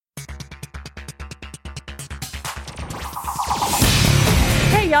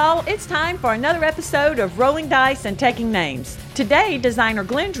y'all. It's time for another episode of Rolling Dice and Taking Names. Today, designer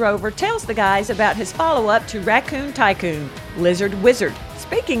Glenn Drover tells the guys about his follow-up to Raccoon Tycoon, Lizard Wizard.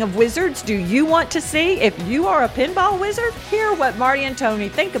 Speaking of wizards, do you want to see if you are a pinball wizard? Hear what Marty and Tony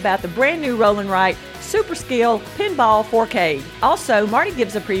think about the brand new Roll and Write Super Skill Pinball 4K. Also, Marty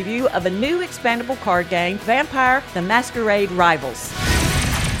gives a preview of a new expandable card game, Vampire the Masquerade Rivals.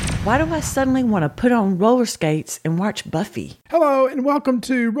 Why do I suddenly want to put on roller skates and watch Buffy? Hello and welcome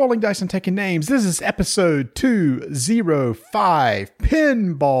to Rolling Dice and Taking Names. This is episode 205,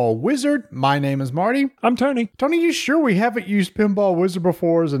 Pinball Wizard. My name is Marty. I'm Tony. Tony, you sure we haven't used Pinball Wizard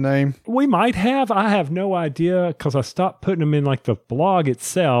before as a name? We might have. I have no idea because I stopped putting them in like the blog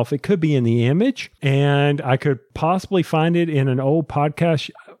itself. It could be in the image and I could possibly find it in an old podcast.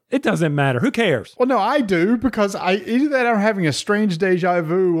 It doesn't matter. Who cares? Well, no, I do, because either that or I'm having a strange deja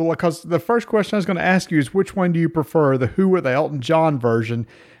vu, because the first question I was going to ask you is, which one do you prefer, the Who or the Elton John version?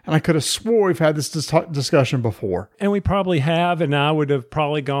 And I could have swore we've had this discussion before. And we probably have, and I would have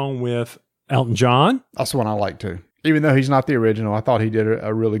probably gone with Elton John. That's the one I like too. Even though he's not the original, I thought he did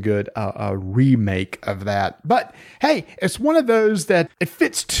a really good remake of that. But hey, it's one of those that it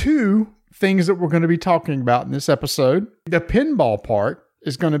fits two things that we're going to be talking about in this episode. The pinball part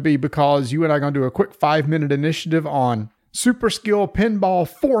is going to be because you and I are going to do a quick 5-minute initiative on Super Skill Pinball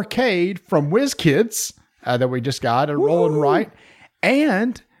 4K from WizKids that we just got at Roll and Write.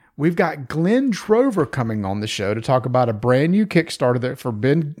 And we've got Glenn Drover coming on the show to talk about a brand new Kickstarter that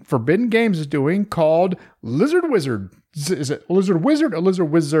Forbidden Games is doing called Lizard Wizard. Is it Lizard Wizard or Lizard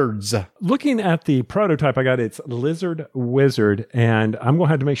Wizards? Looking at the prototype I got, it's Lizard Wizard, and I'm going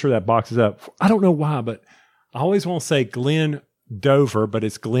to have to make sure that box is up. I don't know why, but I always want to say Glenn Dover, but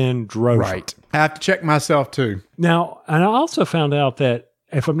it's Glenn Drover. Right. I have to check myself too. Now, and I also found out that,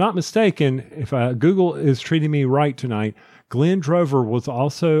 if I'm not mistaken, if Google is treating me right tonight, Glenn Drover was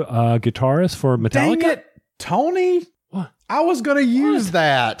also a guitarist for Metallica. Dang it, Tony. What? I was going to use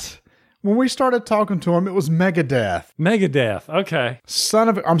that. When we started talking to him, it was Megadeth. Megadeth. Okay. Son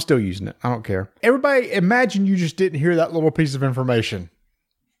of a... I'm still using it. I don't care. Everybody, imagine you just didn't hear that little piece of information.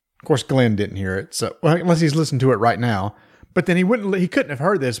 Of course, Glenn didn't hear it, so unless he's listening to it right now. But then he couldn't have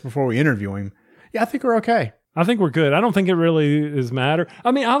heard this before we interview him. Yeah, I think we're okay. I think we're good. I don't think it really is matter.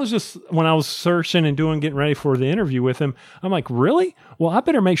 I mean, when I was searching and getting ready for the interview with him, I'm like, really? Well, I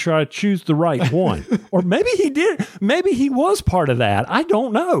better make sure I choose the right one. Or maybe he did. Maybe he was part of that. I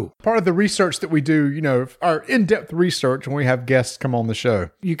don't know. Part of the research that we do, our in-depth research when we have guests come on the show.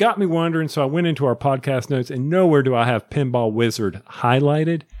 You got me wondering, so I went into our podcast notes and nowhere do I have Pinball Wizard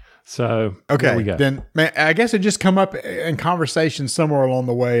highlighted. So, there we go. Then man, I guess it just come up in conversation somewhere along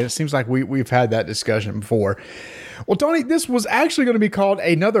the way. It seems like we've had that discussion before. Well, Tony, this was actually going to be called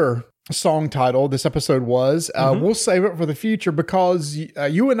another song title. This episode was. We'll save it for the future because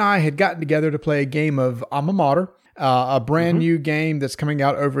you and I had gotten together to play a game of Alma Mater, a brand new game that's coming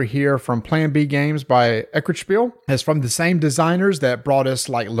out over here from Plan B Games by Eckertspiel. It's from the same designers that brought us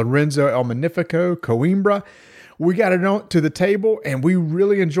like Lorenzo El Magnifico, Coimbra. We got it to the table and we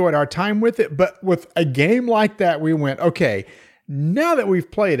really enjoyed our time with it. But with a game like that, we went, okay, now that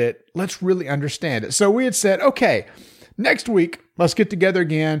we've played it, let's really understand it. So we had said, okay, next week, let's get together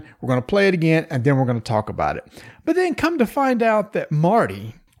again. We're going to play it again and then we're going to talk about it. But then come to find out that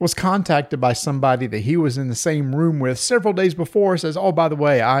Marty was contacted by somebody that he was in the same room with several days before, says, oh, by the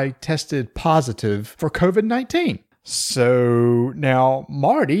way, I tested positive for COVID-19. So now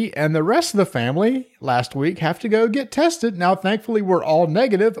Marty and the rest of the family last week have to go get tested. Now, thankfully, we're all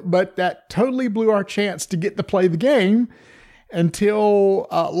negative, but that totally blew our chance to get to play the game until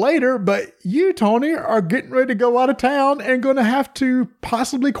later. But you, Tony, are getting ready to go out of town and going to have to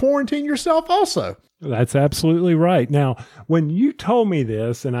possibly quarantine yourself also. That's absolutely right. Now, when you told me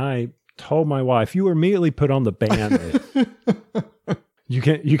this and I told my wife, you immediately put on the band.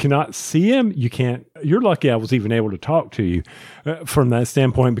 You cannot see him. You're lucky I was even able to talk to you from that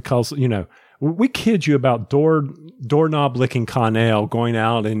standpoint because, we kid you about doorknob licking Connell going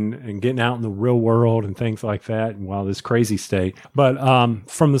out and getting out in the real world and things like that. And while this crazy state, but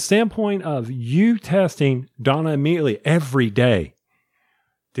from the standpoint of you testing Donna immediately every day,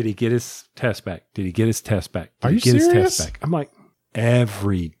 did he get his test back? Did he get his test back? Are you serious? His test back? I'm like,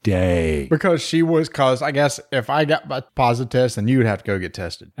 every day. Because I guess if I got my positive test, then you would have to go get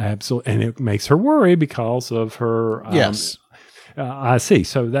tested. Absolutely. And it makes her worry because of her. Yes. I see.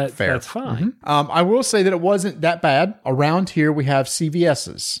 So Fair. that's fine. I will say that it wasn't that bad. Around here, we have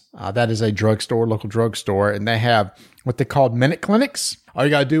CVS's. That is a drugstore, local drugstore, and they have what they call minute clinics. All you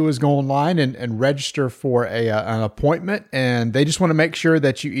got to do is go online and register for an appointment, and they just want to make sure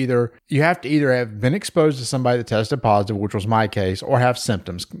that you have to either have been exposed to somebody that tested positive, which was my case, or have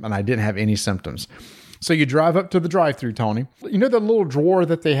symptoms, and I didn't have any symptoms. So you drive up to the drive-thru, Tony. You know the little drawer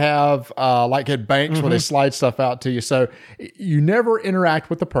that they have, like at banks where they slide stuff out to you. So you never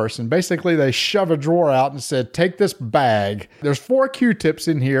interact with the person. Basically, they shove a drawer out and said, take this bag. There's 4 Q-tips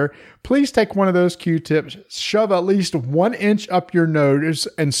in here. Please take one of those Q-tips, shove at least 1 inch up your nose,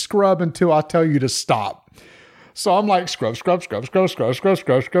 and scrub until I tell you to stop. So I'm like, scrub. I'm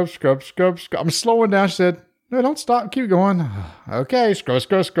slowing down. She said, no, don't stop. Keep going. Okay. Scrub.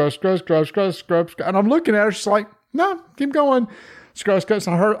 And I'm looking at her. She's like, no, keep going. Scrub. And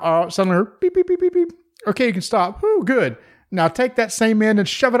suddenly her beep, beep, beep, beep, beep. Okay, you can stop. Ooh, good. Now take that same end and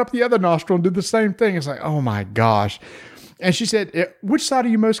shove it up the other nostril and do the same thing. It's like, oh my gosh. And she said, which side are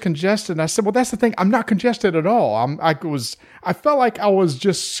you most congested? And I said, well, that's the thing. I'm not congested at all. I felt like I was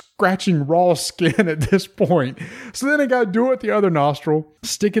just scratching raw skin at this point. So then I got to do it with the other nostril,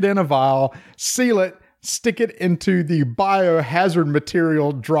 stick it in a vial, seal it, stick it into the biohazard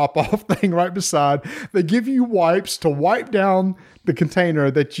material drop-off thing right beside. They give you wipes to wipe down the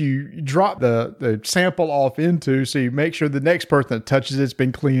container that you drop the sample off into, so you make sure the next person that touches it's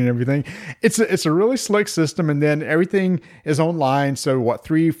been clean and everything. It's a really slick system, and then everything is online. So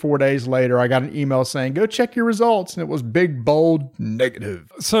 3-4 days later, I got an email saying, go check your results, and it was big, bold,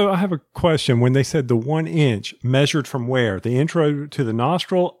 negative. So I have a question. When they said the 1 inch, measured from where? The intro to the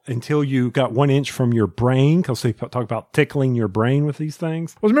nostril until you got 1 inch from your brain? Because they talk about tickling your brain with these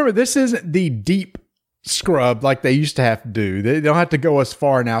things. Well, remember, this isn't the deep scrub like they used to have to do. They don't have to go as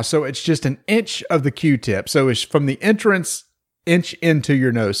far now. So it's just an inch of the Q-tip. So it's from the entrance inch into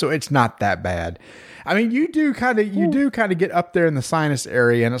your nose. So it's not that bad. I mean, you do kind of get up there in the sinus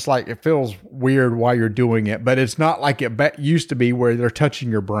area, and it's like it feels weird while you're doing it, but it's not like it used to be where they're touching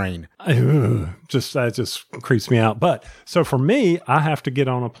your brain. That just creeps me out. But so for me, I have to get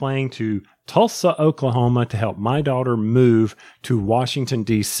on a plane to Tulsa, Oklahoma to help my daughter move to Washington,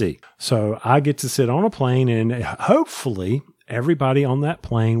 D.C. So I get to sit on a plane, and hopefully everybody on that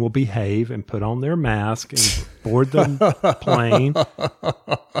plane will behave and put on their mask and board the plane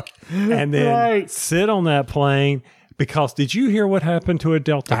and then sit on that plane. Because did you hear what happened to a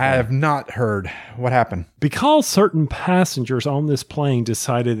Delta plane? I have not heard. What happened? Because certain passengers on this plane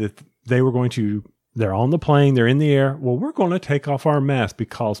decided that they're on the plane, they're in the air. Well, we're going to take off our mask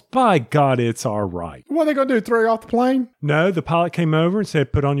because, by God, it's our right. What are they going to do, throw you off the plane? No, the pilot came over and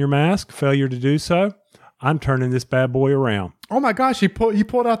said, put on your mask. Failure to do so. I'm turning this bad boy around. Oh my gosh, he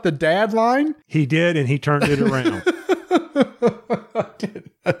pulled out the dad line? He did, and he turned it around.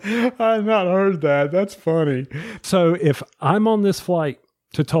 I had not heard that. That's funny. So if I'm on this flight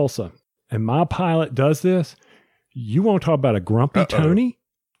to Tulsa and my pilot does this, you want to talk about a grumpy Tony?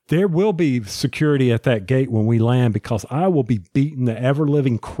 There will be security at that gate when we land because I will be beating the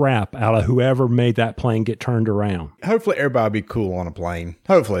ever-living crap out of whoever made that plane get turned around. Hopefully everybody will be cool on a plane.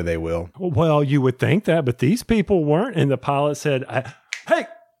 Hopefully they will. Well, you would think that, but these people weren't. And the pilot said, hey,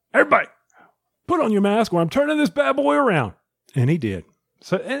 everybody, put on your mask or I'm turning this bad boy around. And he did.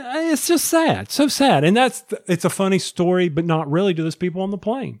 So it's just sad. So sad. And it's a funny story, but not really to those people on the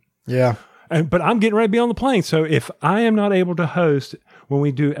plane. Yeah. But I'm getting ready to be on the plane. So if I am not able to host when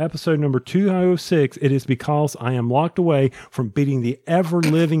we do episode number 206, it is because I am locked away from beating the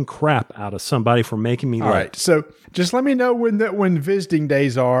ever-living crap out of somebody for making me late. All right. So just let me know when visiting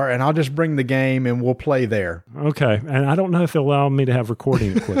days are, and I'll just bring the game and we'll play there. Okay. And I don't know if they'll allow me to have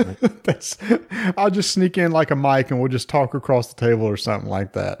recording equipment. I'll just sneak in like a mic and we'll just talk across the table or something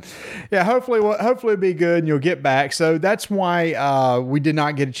like that. Yeah, hopefully it'll be good and you'll get back. So that's why we did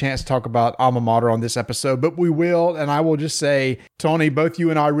not get a chance to talk about Alma Mater on this episode, but we will. And I will just say, Tony, both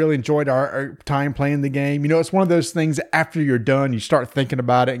you and I really enjoyed our time playing the game. You know, it's one of those things after you're done, you start thinking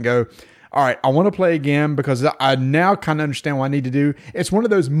about it and go, all right, I want to play again because I now kind of understand what I need to do. It's one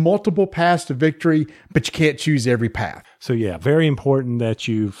of those multiple paths to victory, but you can't choose every path. So yeah, very important that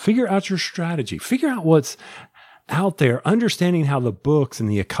you figure out your strategy, figure out what's out there, understanding how the books and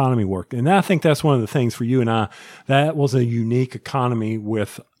the economy work. And I think that's one of the things for you and I, that was a unique economy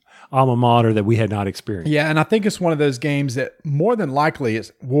with Alma Mater that we had not experienced. Yeah, and I think it's one of those games that more than likely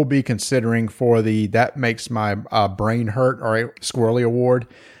we'll be considering for the That Makes My Brain Hurt or a Squirrely Award.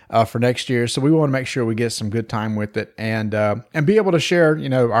 for next year. So we want to make sure we get some good time with it and be able to share,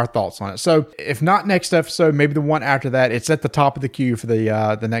 our thoughts on it. So if not next episode, maybe the one after that, it's at the top of the queue for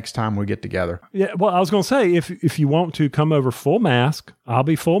the next time we get together. Yeah, well, I was going to say, if you want to come over full mask, I'll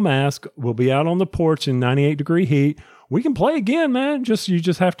be full mask. We'll be out on the porch in 98-degree heat. We can play again, man. You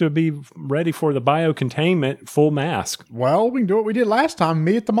just have to be ready for the biocontainment full mask. Well, we can do what we did last time,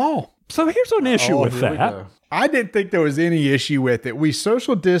 me at the mall. So here's an issue with that. I didn't think there was any issue with it. We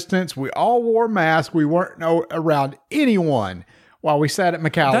social distanced. We all wore masks. We weren't around anyone while we sat at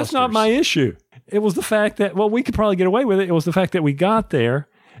McAllister's. That's not my issue. It was the fact that, we could probably get away with it. It was the fact that we got there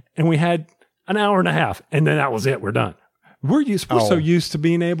and we had an hour and a half, and then that was it. We're done. We're so used to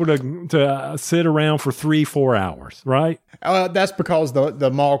being able to sit around for 3-4 hours, right? That's because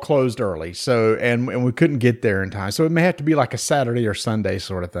the mall closed early, so and we couldn't get there in time. So it may have to be like a Saturday or Sunday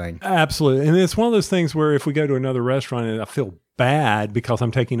sort of thing. Absolutely, and it's one of those things where if we go to another restaurant and I feel bad because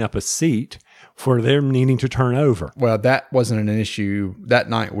I'm taking up a seat for them needing to turn over. Well, that wasn't an issue that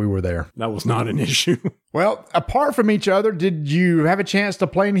night we were there. That was not an issue. Well, apart from each other, did you have a chance to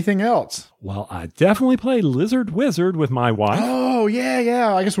play anything else? Well, I definitely played Lizard Wizard with my wife. Oh,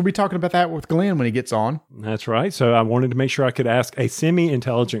 yeah. I guess we'll be talking about that with Glenn when he gets on. That's right. So I wanted to make sure I could ask a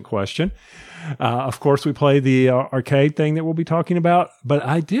semi-intelligent question. Of course, we played the arcade thing that we'll be talking about, but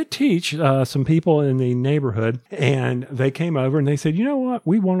I did teach some people in the neighborhood, and they came over and they said, you know what?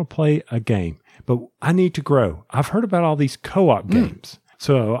 We want to play a game, but I need to grow. I've heard about all these co-op games.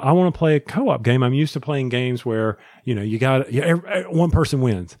 So I want to play a co-op game. I'm used to playing games where, one person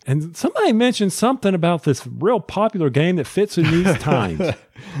wins. And somebody mentioned something about this real popular game that fits in these times.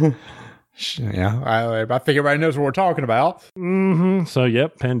 Yeah, I think everybody knows what we're talking about. Mm-hmm. So,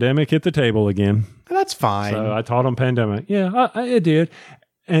 yep, Pandemic hit the table again. That's fine. So I taught them Pandemic. Yeah, it did.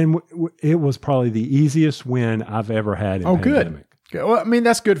 And it was probably the easiest win I've ever had in Pandemic. Good. Well, I mean,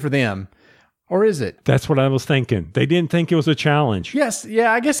 that's good for them. Or is it? That's what I was thinking. They didn't think it was a challenge. Yes.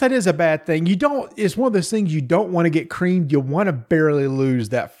 Yeah, I guess that is a bad thing. It's one of those things you don't want to get creamed. You want to barely lose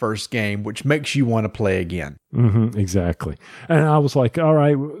that first game, which makes you want to play again. Mm-hmm, exactly. And I was like, all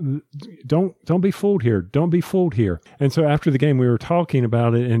right, don't be fooled here. Don't be fooled here. And so after the game, we were talking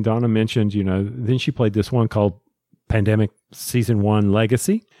about it, and Donna mentioned, then she played this one called Pandemic Season 1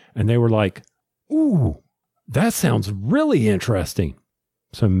 Legacy. And they were like, ooh, that sounds really interesting.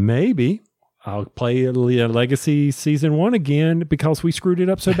 So maybe I'll play Legacy Season 1 again because we screwed it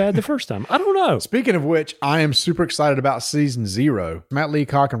up so bad the first time. I don't know. Speaking of which, I am super excited about Season 0. Matt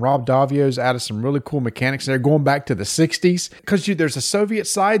Leacock and Rob Davio's added some really cool mechanics there, going back to the 60s. Because there's a Soviet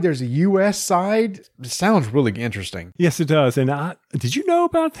side, there's a U.S. side. It sounds really interesting. Yes, it does. And did you know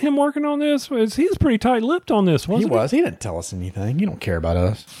about him working on this? He was pretty tight-lipped on this, wasn't he? He didn't tell us anything. He don't care about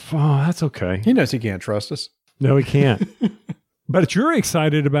us. Oh, that's okay. He knows he can't trust us. No, he can't. But you're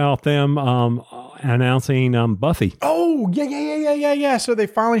excited about them announcing Buffy. Oh, yeah. So they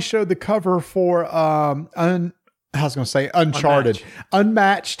finally showed the cover for Uncharted.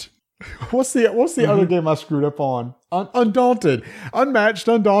 Unmatched. What's the other game I screwed up on? Undaunted. Unmatched,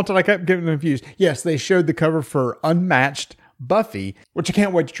 Undaunted. I kept getting confused. Yes, they showed the cover for Unmatched Buffy, which I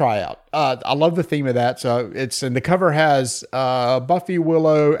can't wait to try out. I love the theme of that. So and the cover has Buffy,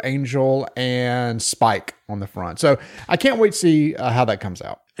 Willow, Angel, and Spike on the front. So I can't wait to see how that comes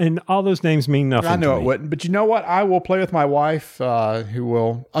out. And all those names mean nothing. I know to me. It wouldn't, but you know what? I will play with my wife, who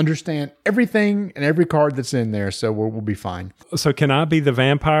will understand everything and every card that's in there. So we'll be fine. So can I be the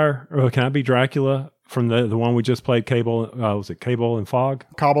vampire, or can I be Dracula from the one we just played? Was it Cable and Fog?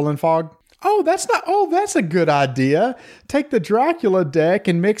 Cobble and Fog. That's a good idea. Take the Dracula deck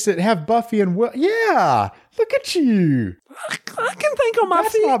and mix it, have Buffy and Will. Yeah, look at you. I can think on my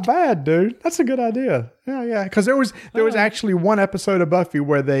feet. That's not bad, dude. That's a good idea. Yeah. Because there was actually one episode of Buffy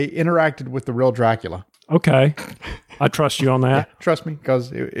where they interacted with the real Dracula. Okay. I trust you on that. Yeah, trust me,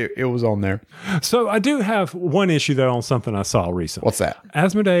 because it was on there. So I do have one issue, though, on something I saw recently. What's that?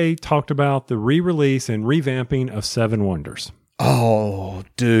 Asmodee talked about the re-release and revamping of Seven Wonders. Oh,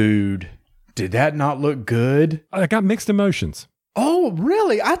 dude. Did that not look good? I got mixed emotions. Oh,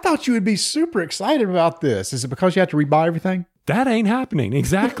 really? I thought you would be super excited about this. Is it because you have to rebuy everything? That ain't happening.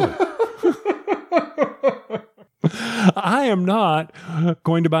 Exactly. I am not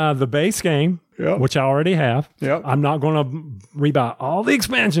going to buy the base game, which I already have. Yep. I'm not going to rebuy all the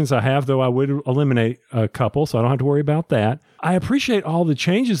expansions I have, though I would eliminate a couple, so I don't have to worry about that. I appreciate all the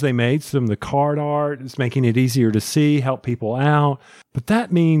changes they made. Some of the card art is making it easier to see, help people out. But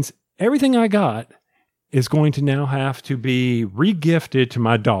that means everything I got is going to now have to be regifted to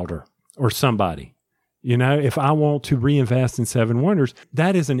my daughter or somebody. You know, if I want to reinvest in Seven Wonders,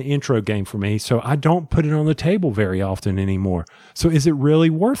 that is an intro game for me. So I don't put it on the table very often anymore. So is it really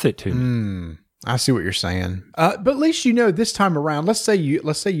worth it to me? I see what you're saying. But at least you know this time around, let's say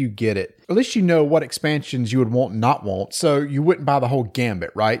you get it. At least you know what expansions you would want and not want. So you wouldn't buy the whole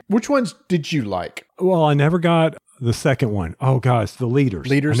gambit, right? Which ones did you like? Well, I never got the second one. Oh gosh, the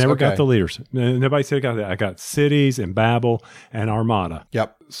leaders. I never got the leaders. Nobody said I got that. I got Cities and Babel and Armada.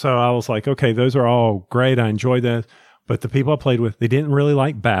 Yep. So I was like, okay, those are all great. I enjoyed that. But the people I played with, they didn't really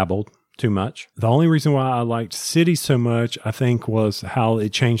like Babel too much. The only reason why I liked Cities so much, I think, was how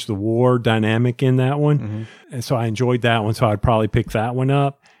it changed the war dynamic in that one. Mm-hmm. And so I enjoyed that one. So I'd probably pick that one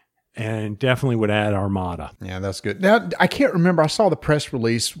up. And definitely would add Armada. Yeah, that's good. Now, I can't remember. I saw the press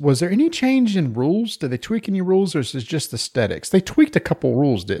release. Was there any change in rules? Did they tweak any rules, or is it just aesthetics? They tweaked a couple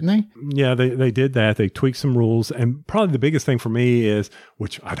rules, didn't they? Yeah, they did that. They tweaked some rules. And probably the biggest thing for me is,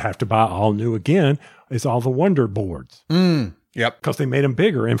 which I'd have to buy all new again, is all the Wonder boards. Yep. Because they made them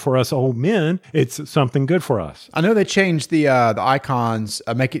bigger. And for us old men, it's something good for us. I know they changed the icons,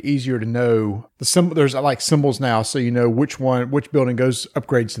 make it easier to know the symbol. There's like symbols now, so you know which building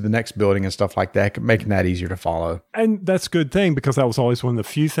upgrades to the next building and stuff like that, making that easier to follow. And that's a good thing, because that was always one of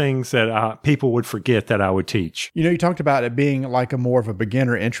the few things that people would forget that I would teach. You know, you talked about it being like a more of a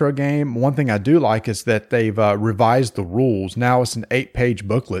beginner intro game. One thing I do like is that they've revised the rules. Now it's an 8-page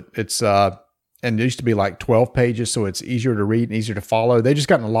booklet. It's and it used to be like 12 pages, so it's easier to read and easier to follow. They've just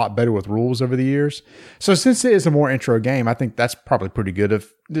gotten a lot better with rules over the years. So since it is a more intro game, I think that's probably pretty good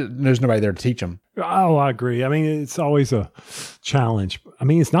if there's nobody there to teach them. Oh, I agree. I mean, it's always a challenge. I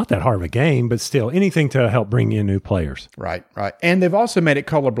mean, it's not that hard of a game, but still, anything to help bring in new players. Right. And they've also made it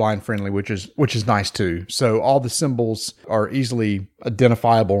colorblind friendly, which is nice too. So all the symbols are easily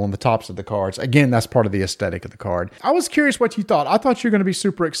identifiable on the tops of the cards. Again, that's part of the aesthetic of the card. I was curious what you thought. I thought you were going to be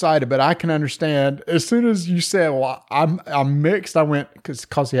super excited, but I can understand. As soon as you said, well, I'm mixed, I went,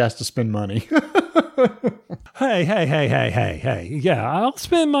 because he has to spend money. Hey. Yeah, I'll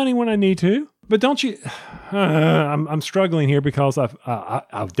spend money when I need to. But don't you? I'm struggling here because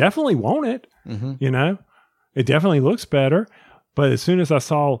I definitely want it. Mm-hmm. You know, it definitely looks better. But as soon as I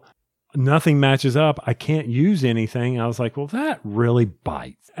saw nothing matches up, I can't use anything. I was like, well, that really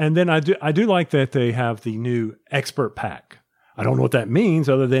bites. And then I do like that they have the new expert pack. I don't know what that means,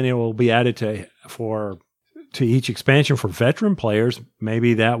 other than it will be added to each expansion for veteran players.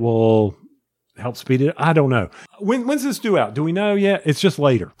 Maybe that will help speed it. I don't know. When's this due out? Do we know yet? It's just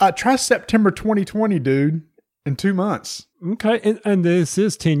later. Try September 2020, dude. In 2 months. Okay. And this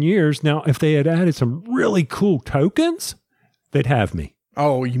is 10 years. Now, if they had added some really cool tokens, they'd have me.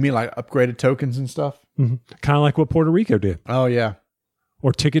 Oh, you mean like upgraded tokens and stuff? Mm-hmm. Kind of like what Puerto Rico did. Oh, yeah.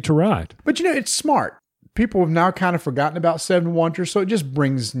 Or Ticket to Ride. But you know, it's smart. People have now kind of forgotten about Seven Wonders, so it just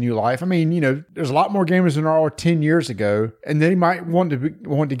brings new life. I mean, you know, there's a lot more gamers than there are 10 years ago, and they might want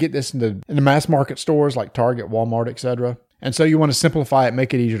to get this in the mass market stores like Target, Walmart, etc. And so you want to simplify it,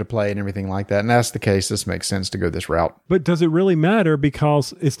 make it easier to play and everything like that. And that's the case. This makes sense to go this route. But does it really matter?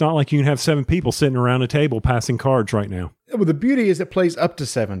 Because it's not like you can have 7 people sitting around a table passing cards right now. Well, the beauty is it plays up to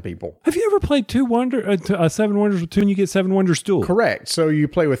 7 people. Have you ever played Seven Wonders with 2 and you get 7 Wonders duel? Correct. So you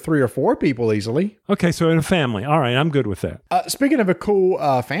play with 3 or 4 people easily. Okay, so in a family. All right, I'm good with that. Speaking of a cool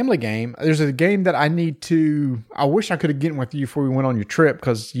family game, there's a game that I wish I could have gotten with you before we went on your trip,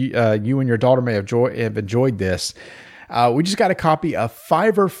 because you and your daughter may have enjoyed this. We just got a copy of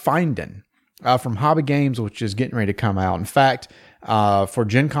Fiver Findin' from Hobby Games, which is getting ready to come out. In fact, for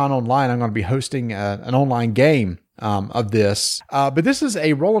Gen Con Online, I'm going to be hosting an online game of this. But this is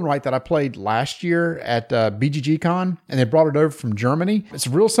a roll and write that I played last year at BGG Con, and they brought it over from Germany. It's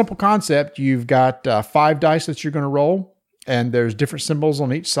a real simple concept. You've got 5 dice that you're going to roll, and there's different symbols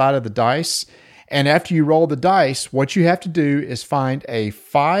on each side of the dice. And after you roll the dice, what you have to do is find a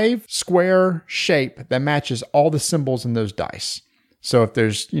 5 square shape that matches all the symbols in those dice. So if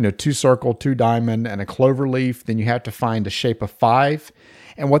there's, 2 circle, 2 diamond, and a clover leaf, then you have to find a shape of 5.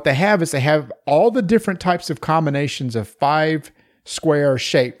 And what they have is they have all the different types of combinations of 5 square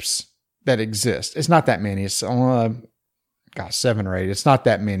shapes that exist. It's not that many. It's 7 or 8. It's not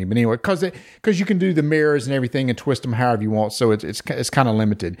that many, but anyway, because you can do the mirrors and everything and twist them however you want, so it's kind of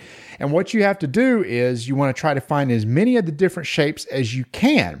limited. And what you have to do is you want to try to find as many of the different shapes as you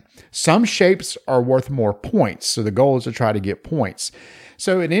can. Some shapes are worth more points, so the goal is to try to get points.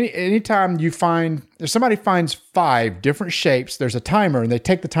 So at any time if somebody finds 5 different shapes, there's a timer, and they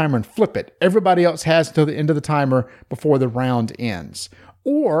take the timer and flip it. Everybody else has until the end of the timer before the round ends.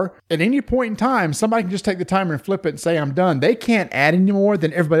 Or at any point in time, somebody can just take the timer and flip it and say, I'm done. They can't add any more,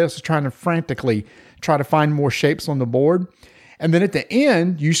 then everybody else is trying to frantically try to find more shapes on the board. And then at the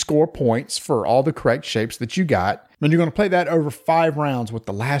end, you score points for all the correct shapes that you got. And you're going to play that over 5 rounds, with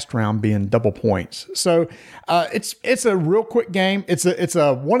the last round being double points. So it's a real quick game. It's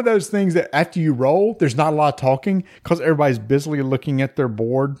a one of those things that after you roll, there's not a lot of talking because everybody's busily looking at their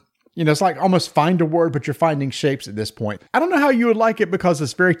board. You know, it's like almost find a word, but you're finding shapes at this point. I don't know how you would like it because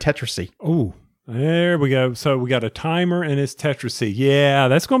it's very Tetris-y. Oh, there we go. So we got a timer and it's Tetris-y. Yeah,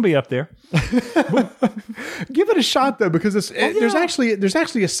 that's going to be up there. Give it a shot though, because there's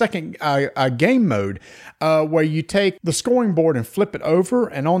actually a second game mode where you take the scoring board and flip it over,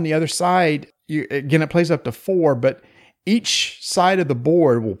 and on the other side, it plays up to 4, but each side of the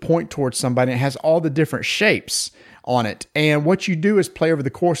board will point towards somebody. And it has all the different shapes on it, and what you do is play over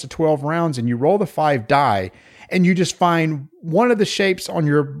the course of 12 rounds, and you roll the 5 die. And you just find one of the shapes on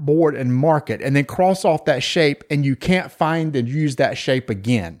your board and mark it, and then cross off that shape, and you can't find and use that shape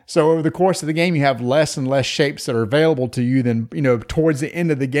again. So over the course of the game, you have less and less shapes that are available to you than, towards the end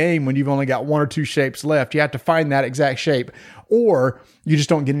of the game when you've only got 1 or 2 shapes left. You have to find that exact shape, or you just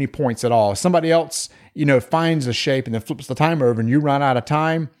don't get any points at all. If somebody else, finds a shape and then flips the timer over and you run out of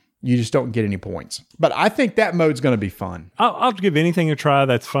time, you just don't get any points. But I think that mode's going to be fun. I'll give anything a try.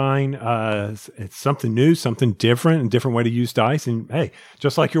 That's fine. It's something new, something different, a different way to use dice. And hey,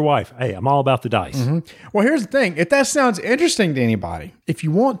 just like your wife, hey, I'm all about the dice. Mm-hmm. Well, here's the thing. If that sounds interesting to anybody, if you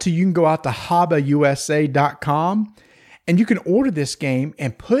want to, you can go out to habausa.com and you can order this game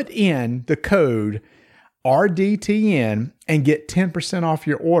and put in the code RDTN and get 10% off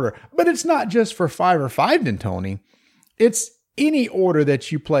your order. But it's not just for 5 or 5, Tony. It's any order that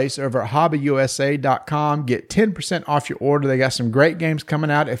you place over at habausa.com, get 10% off your order. They got some great games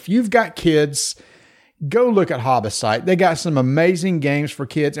coming out. If you've got kids, go look at Haba site. They got some amazing games for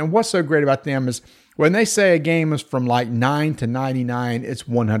kids. And what's so great about them is when they say a game is from like 9 to 99, it's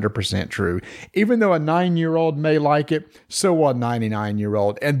 100% true. Even though a 9-year-old may like it, so will a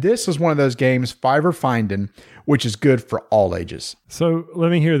 99-year-old. And this is one of those games, Five or Finding, which is good for all ages. So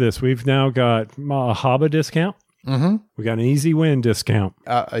let me hear this. We've now got a Haba discount. Mm-hmm. We got an easy win discount.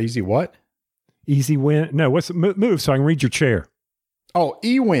 Easy what? Easy win. No, move so I can read your chair. Oh,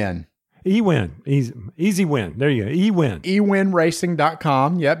 eWin. eWin. Easy win. There you go. eWin.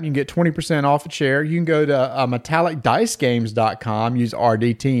 eWinRacing.com. Yep. You can get 20% off a chair. You can go to metallicdicegames.com. Use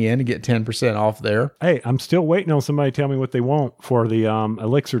RDTN to get 10% off there. Hey, I'm still waiting on somebody to tell me what they want for the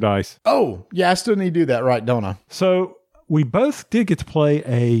Elixir dice. Oh, yeah. I still need to do that, right, don't I? So we both did get to play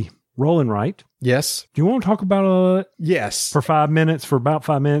a roll and write. Yes. Do you want to talk about it? Yes. For about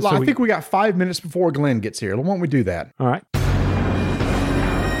 5 minutes? Well, I think we got 5 minutes before Glenn gets here. Why don't we do that? All right.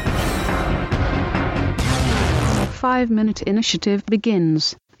 5-minute initiative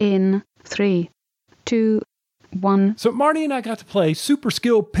begins in 3, 2, 1. So Marty and I got to play Super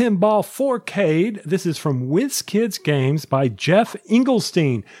Skill Pinball 4K. This is from WizKids Games by Jeff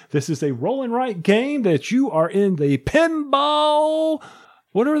Engelstein. This is a roll and write game that you are in the pinball...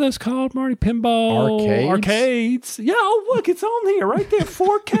 What are those called, Marty? Pinball arcades. Yeah, oh, look, it's on here right there.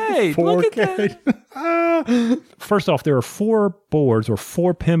 4K. 4K. Look at that. First off, there are 4 boards or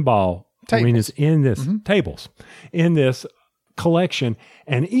 4 pinball arenas in this tables in this collection,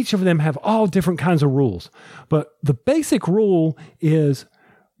 and each of them have all different kinds of rules. But the basic rule is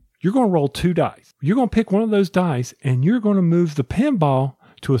you're going to roll 2 dice. You're going to pick one of those dice, and you're going to move the pinball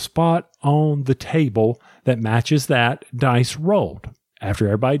to a spot on the table that matches that dice rolled. After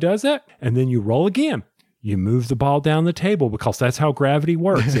everybody does that, and then you roll again, you move the ball down the table because that's how gravity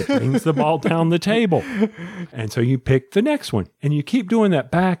works. It brings the ball down the table. And so you pick the next one, and you keep doing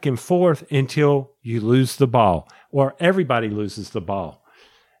that back and forth until you lose the ball, or everybody loses the ball.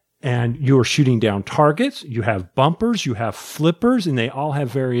 And you're shooting down targets. You have bumpers, you have flippers, and they all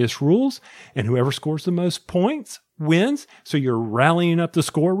have various rules. And whoever scores the most points wins. So you're rallying up the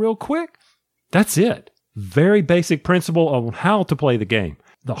score real quick. That's it. Very basic principle on how to play the game.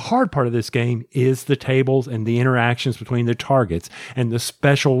 The hard part of this game is the tables and the interactions between the targets and the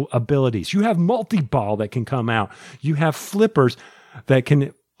special abilities. You have multi-ball that can come out. You have flippers that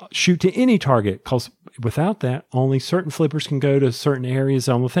can shoot to any target, because without that, only certain flippers can go to certain areas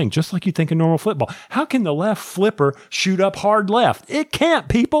on the thing, just like you think a normal football. How can the left flipper shoot up hard left? It can't,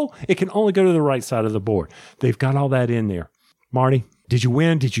 people. It can only go to the right side of the board. They've got all that in there. Marty, did you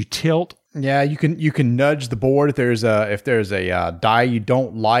win? Did you tilt? Yeah, you can nudge the board if there's a die you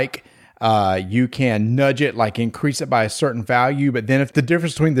don't like. You can nudge it, like increase it by a certain value. But then if the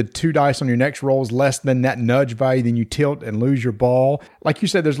difference between the 2 dice on your next roll is less than that nudge value, then you tilt and lose your ball. Like you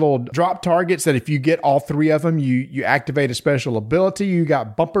said, there's little drop targets that if you get all 3 of them, you activate a special ability. You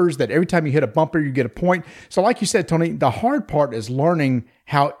got bumpers that every time you hit a bumper, you get a point. So like you said, Tony, the hard part is learning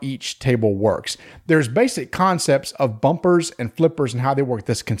how each table works. There's basic concepts of bumpers and flippers and how they work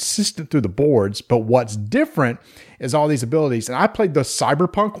that's consistent through the boards, but what's different is all these abilities. And I played the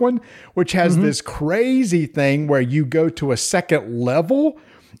Cyberpunk one, which has this crazy thing where you go to a second level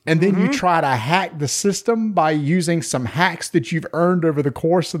and then you try to hack the system by using some hacks that you've earned over the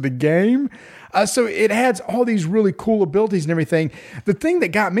course of the game. So it has all these really cool abilities and everything. The thing that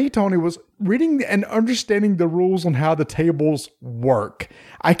got me, Tony, was reading and understanding the rules on how the tables work.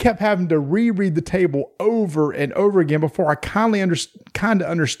 I kept having to reread the table over and over again before I kind of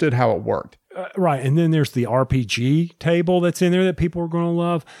understood how it worked. Right. And then there's the RPG table that's in there that people are going to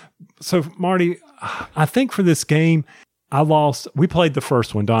love. So, Marty, I think for this game, we played the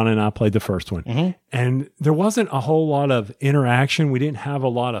first one. Donna and I played the first one. And there wasn't a whole lot of interaction. We didn't have a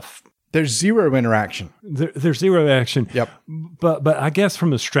lot of... There's zero interaction. There's zero action. Yep. But I guess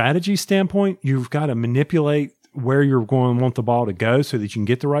from a strategy standpoint, you've got to manipulate where you're going to want the ball to go so that you can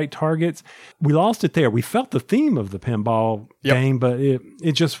get the right targets. We lost it there. We felt the theme of the pinball game, but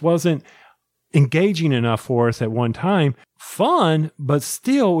it just wasn't engaging enough for us at one time. Fun, but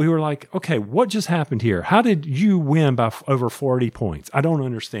still we were like, okay, what just happened here? How did you win by over 40 points? I don't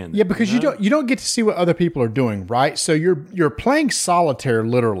understand that. Yeah, because you don't get to see what other people are doing, right? So you're playing solitaire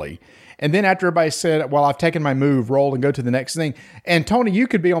literally. And then after everybody said, well, I've taken my move, roll and go to the next thing. And Tony, you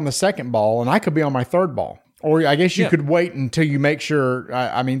could be on the second ball and I could be on my third ball. Or I guess you could wait until you make sure.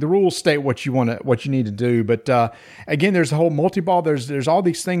 I mean, the rules state what you need to do. But again, there's a whole multi-ball. There's all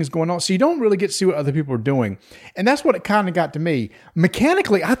these things going on, so you don't really get to see what other people are doing. And that's what it kind of got to me.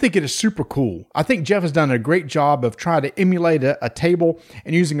 Mechanically, I think it is super cool. I think Jeff has done a great job of trying to emulate a table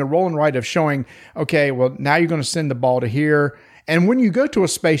and using a roll and write of showing, okay, well, now you're going to send the ball to here. And when you go to a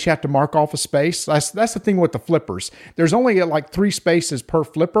space, you have to mark off a space. That's the thing with the flippers. There's only like 3 spaces per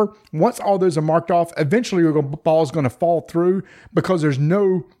flipper. Once all those are marked off, eventually your ball is going to fall through because there's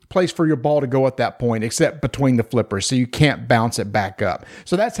no place for your ball to go at that point except between the flippers, so you can't bounce it back up.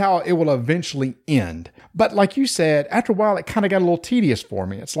 So that's how it will eventually end. But like you said, after a while, it kind of got a little tedious for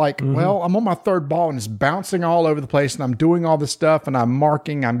me. It's like, well, I'm on my third ball and it's bouncing all over the place and I'm doing all this stuff and I'm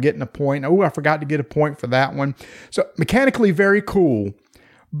marking, I'm getting a point. Oh, I forgot to get a point for that one. So mechanically very cool.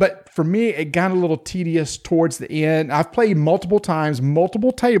 But for me, it got a little tedious towards the end. I've played multiple times,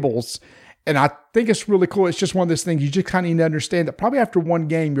 multiple tables, and I think it's really cool. It's just one of those things you just kind of need to understand that probably after one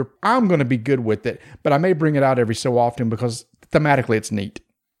game, I'm going to be good with it, but I may bring it out every so often because thematically it's neat.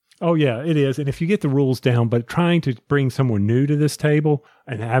 Oh, yeah, it is. And if you get the rules down, but trying to bring someone new to this table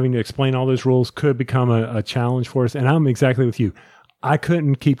and having to explain all those rules could become a challenge for us. And I'm exactly with you. I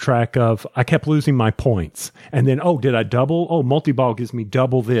couldn't keep track of, I kept losing my points. And then, oh, did I double? Oh, multi-ball gives me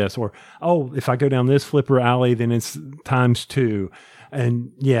double this. Or, oh, if I go down this flipper alley, then it's times 2.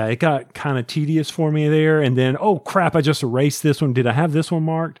 And yeah, it got kind of tedious for me there. And then, oh crap, I just erased this one. Did I have this one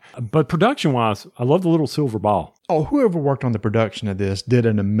marked? But production wise, I love the little silver ball. Oh, whoever worked on the production of this did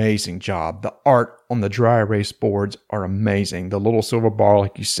an amazing job. The art on the dry erase boards are amazing. The little silver ball,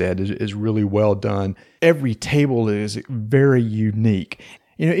 like you said, is really well done. Every table is very unique.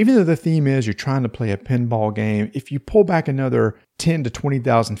 You know, even though the theme is you're trying to play a pinball game, if you pull back another 10 to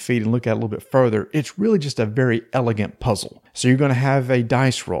 20,000 feet and look at it a little bit further, it's really just a very elegant puzzle. So you're going to have a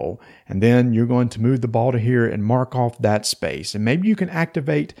dice roll, and then you're going to move the ball to here and mark off that space. And maybe you can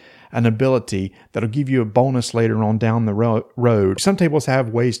activate an ability that'll give you a bonus later on down the road. Some tables have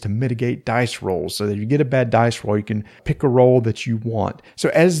ways to mitigate dice rolls so that if you get a bad dice roll, you can pick a roll that you want. So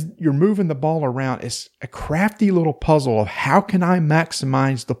as you're moving the ball around, it's a crafty little puzzle of how can I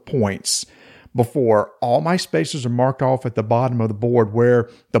maximize the points before all my spaces are marked off at the bottom of the board where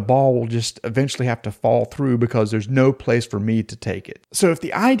the ball will just eventually have to fall through because there's no place for me to take it. So if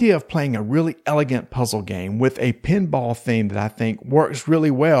the idea of playing a really elegant puzzle game with a pinball theme that I think works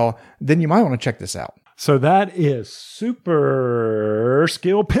really well, then you might want to check this out. So that is Super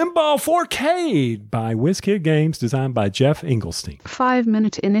Skill Pinball 4K by WizKid Games, designed by Jeff Engelstein.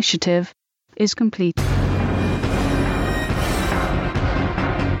 5-minute initiative is complete.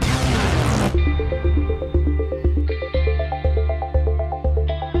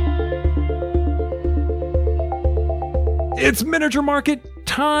 It's Miniature Market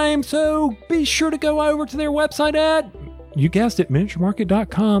time, so be sure to go over to their website at, you guessed it,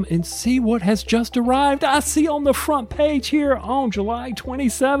 miniaturemarket.com and see what has just arrived. I see on the front page here on July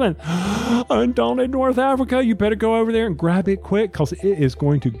 27th, Undaunted North Africa. You better go over there and grab it quick because it is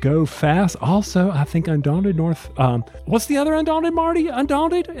going to go fast. Also, I think Undaunted North, what's the other Undaunted, Marty?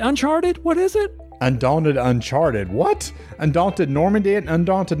 Undaunted? Uncharted? What is it? Undaunted Uncharted. What? Undaunted Normandy and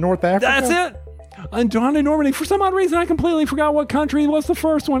Undaunted North Africa? That's it. Undaunted Normandy. For some odd reason, I completely forgot what country was the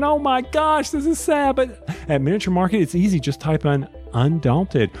first one. Oh my gosh, this is sad. But at Miniature Market, it's easy. Just type in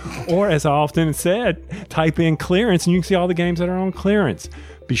Undaunted. Or as I often said, type in clearance and you can see all the games that are on clearance.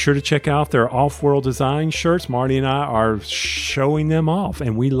 Be sure to check out their Off-World Design shirts. Marty and I are showing them off,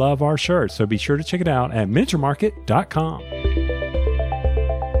 and we love our shirts. So be sure to check it out at miniaturemarket.com.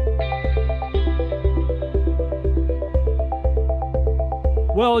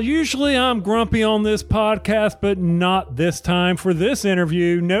 Well, usually I'm grumpy on this podcast, but not this time for this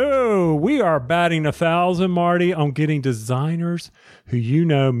interview. No, we are batting 1,000, Marty, on getting designers who you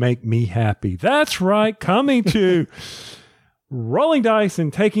know make me happy. That's right, coming to Rolling Dice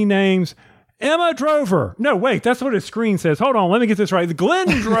and Taking Names, Emma Drover. No, wait, that's what his screen says. Hold on, let me get this right. Glenn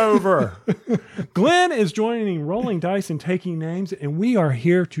Drover. Glenn is joining Rolling Dice and Taking Names, and we are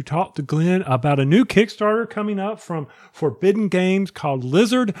here to talk to Glenn about a new Kickstarter coming up from Forbidden Games called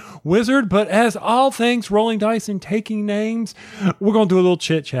Lizard Wizard. But as all things Rolling Dice and Taking Names, we're going to do a little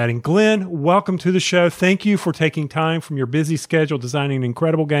chit-chatting. Glenn, welcome to the show. Thank you for taking time from your busy schedule designing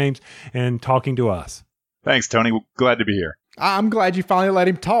incredible games and talking to us. Thanks, Tony. Glad to be here. I'm glad you finally let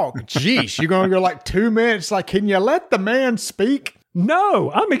him talk. Jeez, you're going to go like 2 minutes. Like, can you let the man speak? No,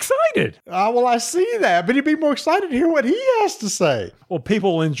 I'm excited. Well, I see that, but you'd be more excited to hear what he has to say. Well,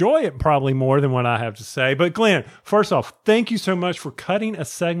 people will enjoy it probably more than what I have to say. But Glenn, first off, thank you so much for cutting a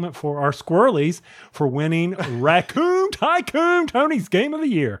segment for our Squirrelies for winning Raccoon Tycoon, Tony's Game of the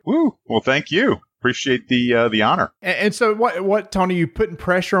Year. Woo! Well, thank you. Appreciate the honor. And so, what, Tony? You putting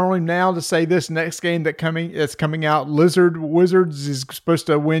pressure on him now to say this next game that's coming out, Lizard Wizards, is supposed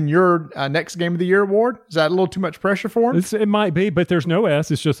to win your next Game of the Year award? Is that a little too much pressure for him? It might be, but there's no S.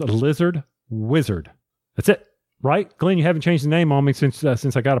 It's just a Lizard Wizard. That's it, right? Glenn, you haven't changed the name on me since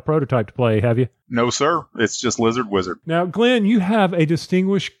I got a prototype to play, have you? No, sir. It's just Lizard Wizard. Now, Glenn, you have a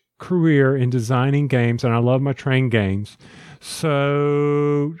distinguished career in designing games, and I love my train games.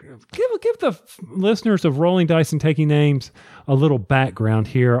 So give the listeners of Rolling Dice and Taking Names a little background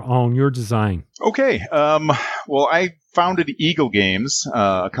here on your design. Okay. Well, I founded Eagle Games,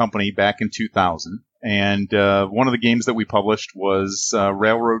 a company, back in 2000. And one of the games that we published was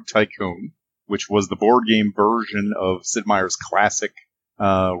Railroad Tycoon, which was the board game version of Sid Meier's classic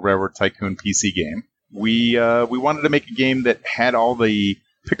Railroad Tycoon PC game. We wanted to make a game that had all the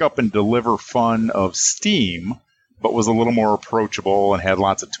pick up and deliver fun of Steam, but was a little more approachable and had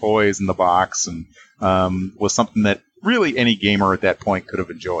lots of toys in the box, and was something that really any gamer at that point could have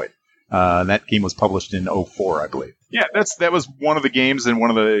enjoyed. And that game was published in 2004, I believe. Yeah, that was one of the games and one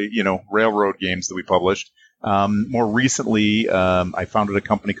of the railroad games that we published. More recently, I founded a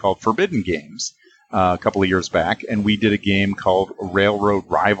company called Forbidden Games a couple of years back, and we did a game called Railroad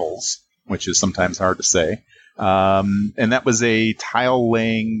Rivals, which is sometimes hard to say. And that was a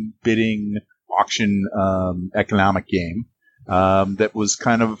tile-laying, bidding, auction economic game that was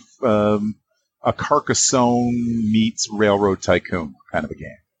kind of a Carcassonne meets Railroad Tycoon kind of a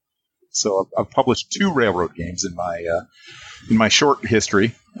game. So I've published 2 railroad games in my short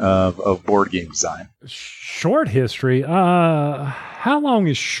history of board game design. Short history? How long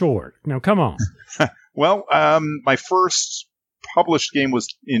is short? No, come on. Well, my first published game was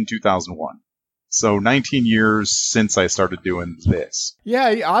in 2001. So 19 years since I started doing this. Yeah,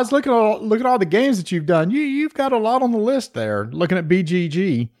 I was looking at all the games that you've done. You've got a lot on the list there. Looking at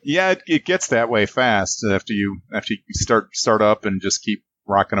BGG. Yeah, it gets that way fast after you start up and just keep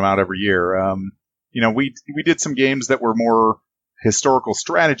rocking them out every year. We did some games that were more historical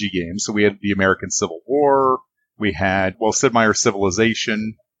strategy games. So we had the American Civil War. We had Sid Meier's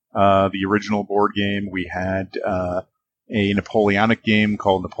Civilization, the original board game. We had a Napoleonic game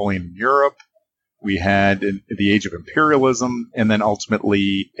called Napoleon in Europe. We had the Age of Imperialism, and then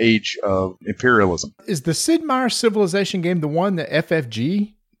ultimately Age of Imperialism. Is the Sid Meier Civilization game the one that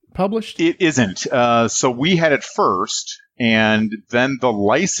FFG published? It isn't. So we had it first, and then the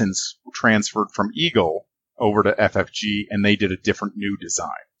license transferred from Eagle over to FFG, and they did a different new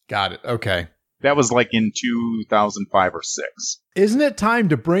design. Got it. Okay. That was like in 2005 or 6. Isn't it time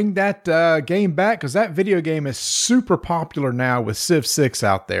to bring that game back? Because that video game is super popular now with Civ 6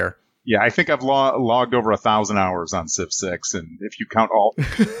 out there. Yeah, I think I've logged over 1,000 hours on Civ 6, and if you count all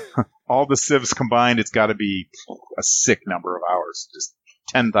the Civs combined, it's got to be a sick number of hours, just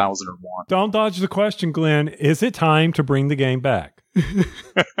 10,000 or more. Don't dodge the question, Glenn. Is it time to bring the game back?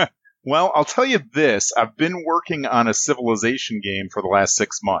 Well, I'll tell you this. I've been working on a Civilization game for the last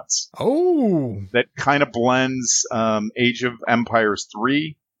 6 months. Oh! That kind of blends Age of Empires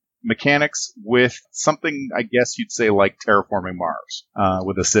 3 mechanics with something, I guess you'd say, like Terraforming Mars,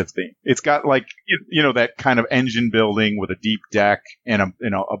 with a Civ theme. It's got like, that kind of engine building with a deep deck and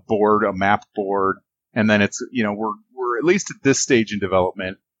a board, a map board. And then it's, we're at least at this stage in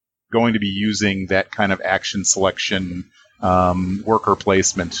development going to be using that kind of action selection, worker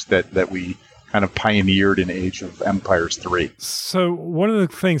placement that we kind of pioneered in Age of Empires 3. So one of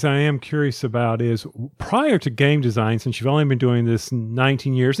the things I am curious about is, prior to game design, since you've only been doing this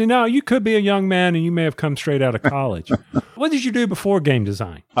 19 years, and now you could be a young man and you may have come straight out of college. What did you do before game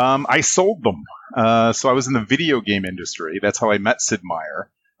design? I sold them. So I was in the video game industry. That's how I met Sid Meier.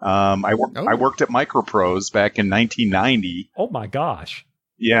 I worked at Microprose back in 1990. Oh my gosh.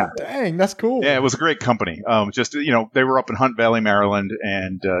 Yeah. Dang, that's cool. Yeah, it was a great company. They were up in Hunt Valley, Maryland,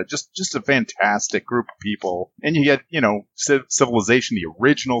 and just a fantastic group of people. And you had, Civilization, the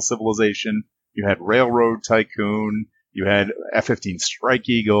original Civilization. You had Railroad Tycoon. You had F-15 Strike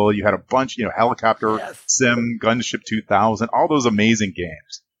Eagle. You had a bunch, Helicopter Sim, Gunship 2000, all those amazing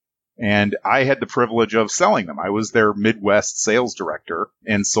games. And I had the privilege of selling them. I was their Midwest sales director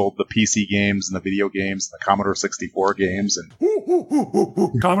and sold the PC games and the video games, and the Commodore 64 games. And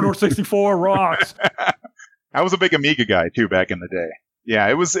Commodore 64 rocks. I was a big Amiga guy too back in the day. Yeah,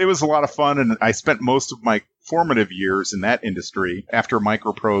 it was a lot of fun, and I spent most of my formative years in that industry. After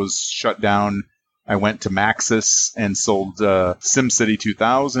Microprose shut down, I went to Maxis and sold SimCity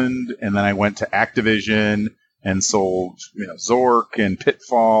 2000, and then I went to Activision and sold, Zork and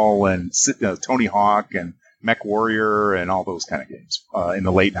Pitfall and Tony Hawk and Mech Warrior and all those kind of games in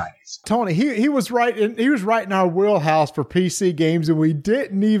the late 90s. Tony, he was right in our wheelhouse for PC games, and we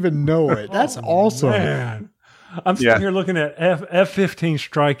didn't even know it. That's awesome. Man. I'm sitting here looking at F-15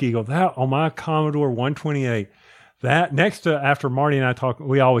 Strike Eagle. That on my Commodore 128. That next to, after Marty and I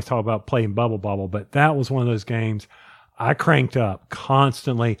we always talk about playing Bubble Bobble, but that was one of those games I cranked up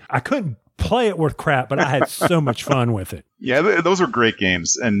constantly. I couldn't play it worth crap, but I had so much fun with it. Yeah, those were great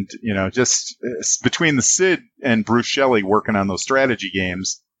games. And, just between the Sid and Bruce Shelley working on those strategy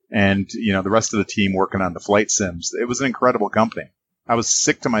games and, the rest of the team working on the flight sims, it was an incredible company. I was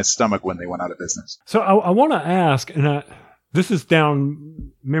sick to my stomach when they went out of business. So I want to ask, and this is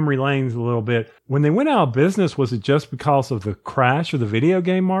down memory lanes a little bit. When they went out of business, was it just because of the crash of the video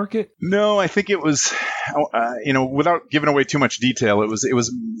game market? No, I think it was, without giving away too much detail, it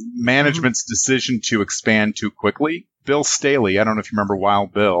was management's decision to expand too quickly. Bill Staley, I don't know if you remember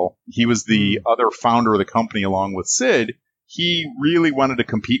Wild Bill, he was the other founder of the company along with Sid. He really wanted to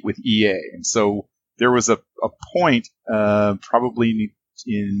compete with EA. And so there was a point, probably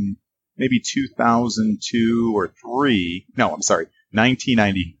in maybe 2002 or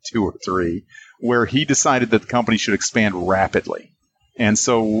 1992 or 3, where he decided that the company should expand rapidly. And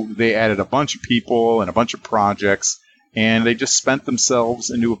so they added a bunch of people and a bunch of projects, and they just spent themselves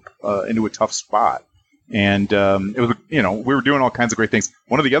into a tough spot. And it was, we were doing all kinds of great things.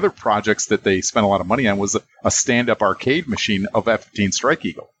 One of the other projects that they spent a lot of money on was a stand-up arcade machine of F-15 Strike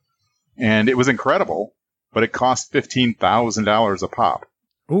Eagle. And it was incredible, but it cost $15,000 a pop.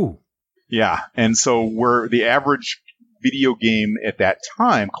 Ooh. Yeah, and so where the average video game at that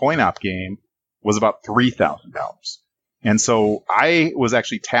time, coin-op game, was about $3,000. And so I was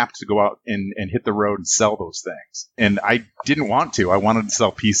actually tapped to go out and hit the road and sell those things. And I didn't want to. I wanted to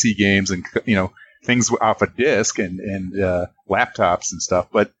sell PC games and, things off a disc and laptops and stuff.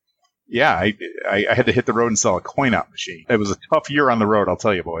 But yeah, I had to hit the road and sell a coin-op machine. It was a tough year on the road, I'll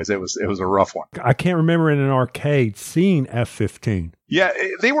tell you, boys. It was a rough one. I can't remember in an arcade seeing F-15. Yeah,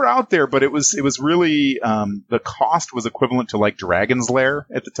 they were out there, but it was really the cost was equivalent to like Dragon's Lair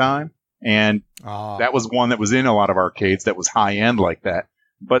at the time, and that was one that was in a lot of arcades that was high end like that.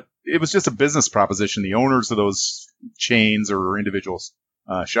 But it was just a business proposition. The owners of those chains or individual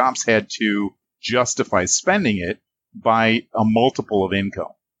shops had to justify spending it by a multiple of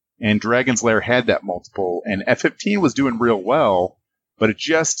income. And Dragon's Lair had that multiple, and F-15 was doing real well, but it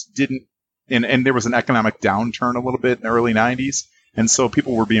just didn't. And there was an economic downturn a little bit in the early 90s, and so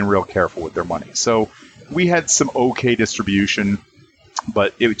people were being real careful with their money. So we had some okay distribution,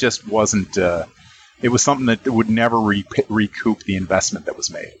 but it just wasn't. It was something that would never recoup the investment that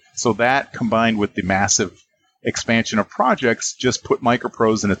was made. So that, combined with the massive expansion of projects, just put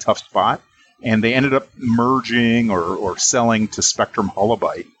Microprose in a tough spot, and they ended up merging or selling to Spectrum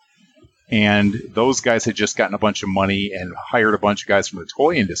Holobyte. And those guys had just gotten a bunch of money and hired a bunch of guys from the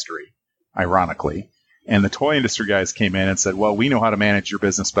toy industry, ironically. And the toy industry guys came in and said, well, we know how to manage your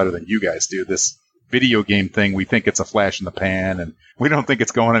business better than you guys do. This video game thing, we think it's a flash in the pan, and we don't think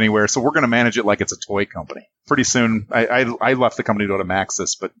it's going anywhere, so we're going to manage it like it's a toy company. Pretty soon, I left the company to go to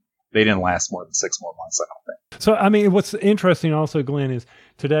Maxis, but they didn't last more than 6 more months, I don't think. So, I mean, what's interesting also, Glenn, is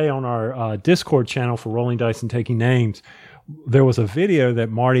today on our Discord channel for Rolling Dice and Taking Names, there was a video that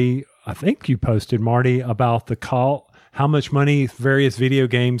Marty, I think you posted, Marty, about how much money various video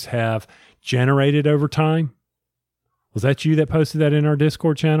games have generated over time. Was that you that posted that in our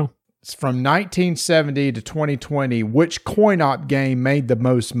Discord channel? from 1970 to 2020, which coin-op game made the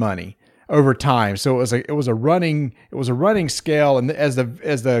most money over time. So it was a running scale, and as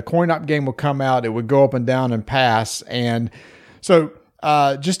the coin-op game would come out, it would go up and down and pass. And so,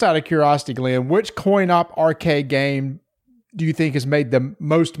 just out of curiosity, Glenn, which coin-op arcade game do you think has made the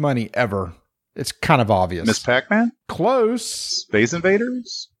most money ever? It's kind of obvious. Miss Pac-Man? Close. Space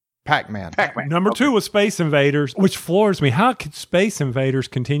Invaders? Pac-Man. Number 2 was Space Invaders, which floors me. How could Space Invaders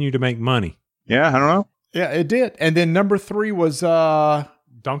continue to make money? Yeah, I don't know. Yeah, it did. And then number 3 was Donkey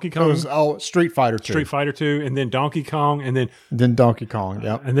Kong. It was Street Fighter 2. Street Fighter 2, and then Donkey Kong, and then Donkey Kong.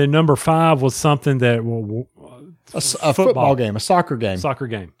 Yeah. And then number 5 was something that a football game, a soccer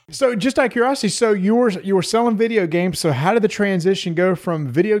game. So, just out of curiosity, so you were selling video games. So, how did the transition go from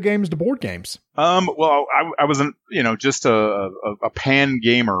video games to board games? Well, I was just a pan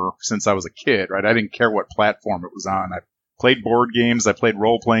gamer since I was a kid, right? I didn't care what platform it was on. I played board games, I played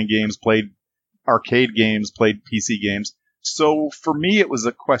role playing games, played arcade games, played PC games. So for me, it was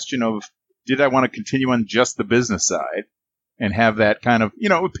a question of, did I want to continue on just the business side and have that kind of,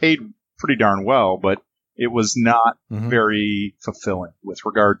 it paid pretty darn well, but it was not very fulfilling with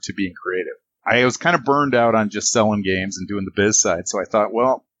regard to being creative. I was kind of burned out on just selling games and doing the biz side. So I thought,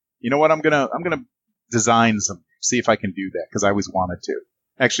 well, you know what? I'm going to design some, see if I can do that, because I always wanted to.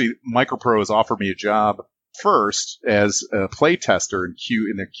 Actually, Microprose offered me a job first as a play tester in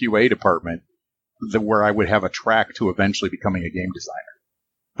the QA department, where I would have a track to eventually becoming a game designer.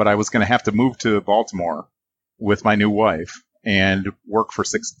 But I was going to have to move to Baltimore with my new wife and work for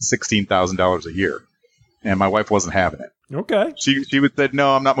 $16,000 a year. And my wife wasn't having it. Okay. She would say,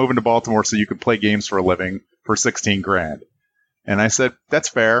 no, I'm not moving to Baltimore so you can play games for a living for $16,000. And I said, that's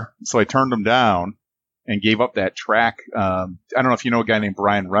fair. So I turned them down and gave up that track. I don't know if you know a guy named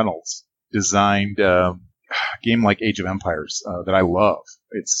Brian Reynolds, designed a game like Age of Empires that I love.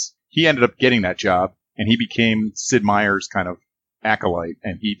 He ended up getting that job, and he became Sid Meier's kind of acolyte,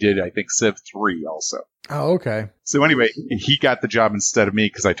 and he did, I think, Civ 3 also. Oh, okay. So anyway, he got the job instead of me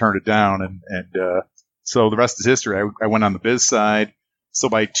because I turned it down, and so the rest is history. I went on the biz side. So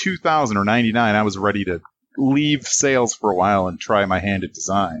by 2000 or 99, I was ready to leave sales for a while and try my hand at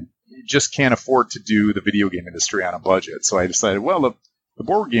design. You just can't afford to do the video game industry on a budget. So I decided, well, the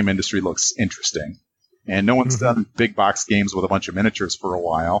board game industry looks interesting, and no one's done big box games with a bunch of miniatures for a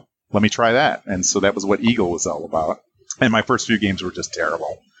while. Let me try that. And so that was what Eagle was all about. And my first few games were just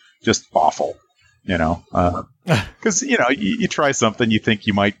terrible, just awful, because, you try something, you think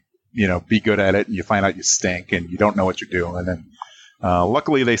you might, be good at it, and you find out you stink and you don't know what you're doing. And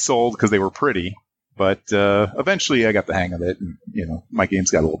luckily they sold because they were pretty, but eventually I got the hang of it, and, my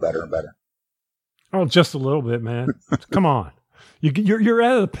games got a little better and better. Oh, just a little bit, man. Come on. You're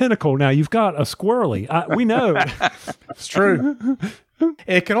at the pinnacle now. You've got a squirrely. We know. It's true.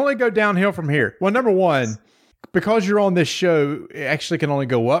 It can only go downhill from here. Well, number one, because you're on this show, it actually can only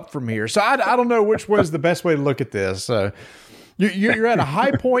go up from here. So I don't know which was the best way to look at this. So you're at a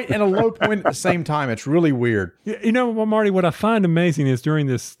high point and a low point at the same time. It's really weird. Well, Marty, what I find amazing is during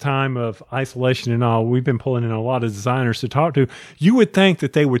this time of isolation and all, we've been pulling in a lot of designers to talk to. You would think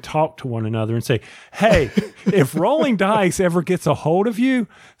that they would talk to one another and say, hey, if Rolling Dice ever gets a hold of you,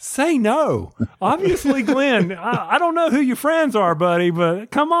 say no. Obviously, Glenn, I don't know who your friends are, buddy, but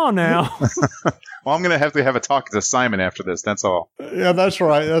come on now. Well, I'm going to have a talk to Simon after this. That's all. Yeah, that's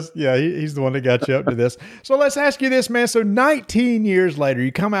right. He's the one that got you up to this. So let's ask you this, man. So 19 years later,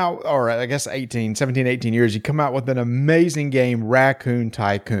 you come out, or I guess 18 years, you come out with an amazing game, Raccoon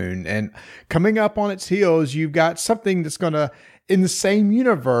Tycoon. And coming up on its heels, you've got something that's going to, in the same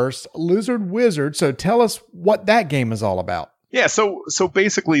universe, Lizard Wizard. So tell us what that game is all about. Yeah, so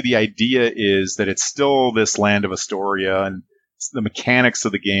basically the idea is that it's still this land of Astoria, and the mechanics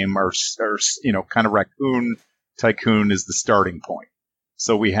of the game are kind of Raccoon Tycoon is the starting point.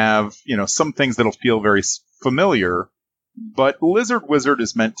 So we have, some things that'll feel very familiar, but Lizard Wizard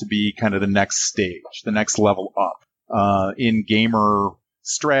is meant to be kind of the next stage, the next level up in gamer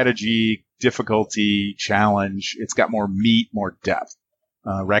strategy, difficulty, challenge. It's got more meat, more depth.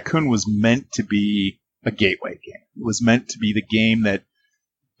 Raccoon was meant to be a gateway game. It was meant to be the game that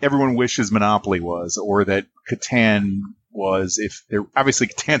everyone wishes Monopoly was, or that Catan was. Obviously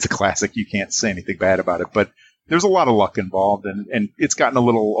Catan's a classic, you can't say anything bad about it, but there's a lot of luck involved, and it's gotten a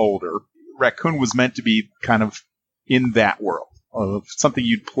little older. Raccoon was meant to be kind of in that world of something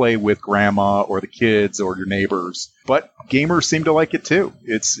you'd play with grandma or the kids or your neighbors, but gamers seem to like it too.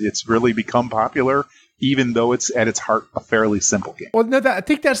 It's really become popular, even though it's at its heart a fairly simple game. Well, no, I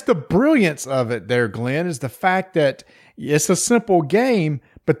think that's the brilliance of it there, Glenn, is the fact that it's a simple game,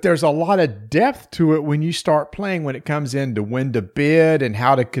 but there's a lot of depth to it when you start playing, when it comes into when to bid and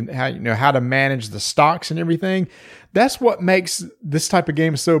how to manage the stocks and everything. That's what makes this type of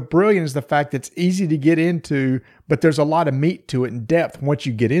game so brilliant, is the fact that it's easy to get into, but there's a lot of meat to it and depth once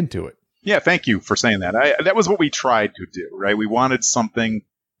you get into it. Yeah, thank you for saying that. That was what we tried to do, right? We wanted something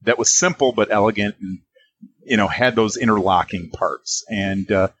that was simple but elegant and, had those interlocking parts. And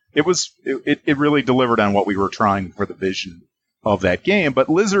it really delivered on what we were trying for the vision of that game. But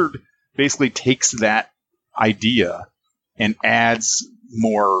Lizard basically takes that idea and adds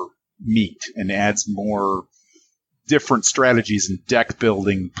more meat and adds more different strategies and deck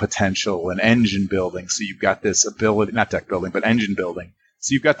building potential and engine building. So you've got this ability, not deck building, but engine building.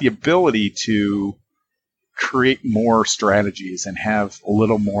 So you've got the ability to create more strategies and have a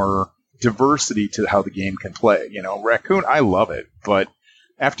little more diversity to how the game can play. Raccoon, I love it, but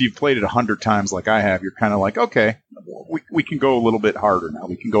after you've played it 100 times like I have, you're kind of like, okay, we can go a little bit harder now.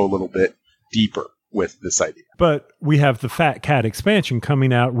 We can go a little bit deeper with this idea. But we have the Fat Cat expansion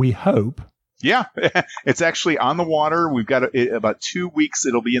coming out, we hope. Yeah, it's actually on the water. We've got about 2 weeks.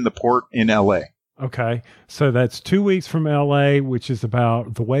 It'll be in the port in LA. Okay, so that's 2 weeks from LA, which is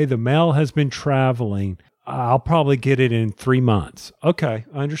about the way the mail has been traveling. I'll probably get it in 3 months. Okay,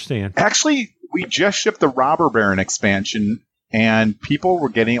 I understand. Actually, we just shipped the Robber Baron expansion, and people were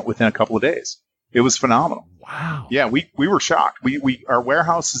getting it within a couple of days. It was phenomenal. Wow. Yeah, we were shocked. Our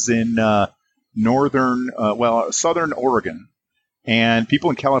warehouse is in southern Oregon, and people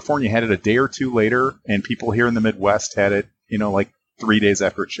in California had it a day or two later, and people here in the Midwest had it, like 3 days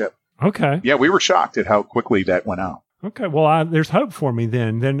after it shipped. Okay. Yeah, we were shocked at how quickly that went out. Okay, well, there's hope for me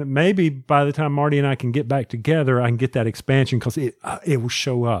then. Then maybe by the time Marty and I can get back together, I can get that expansion because it will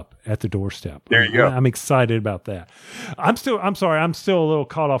show up at the doorstep. There you go. I'm excited about that. I'm still a little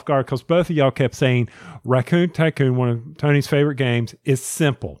caught off guard because both of y'all kept saying Raccoon Tycoon, one of Tony's favorite games, is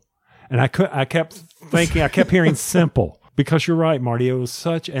simple. And I kept hearing simple because you're right, Marty. It was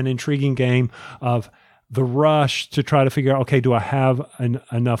such an intriguing game of the rush to try to figure out, okay, do I have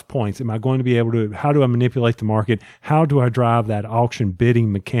enough points? Am I going to be able to, how do I manipulate the market? How do I drive that auction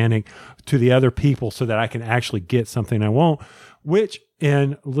bidding mechanic to the other people so that I can actually get something I want? Which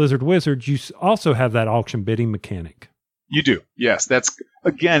in Lizard Wizard, you also have that auction bidding mechanic. You do. Yes. That's,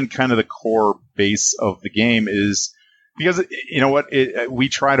 again, kind of the core base of the game is because, you know what, we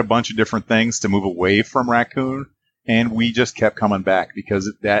tried a bunch of different things to move away from Raccoon, and we just kept coming back because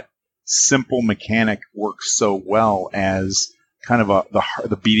that simple mechanic works so well as kind of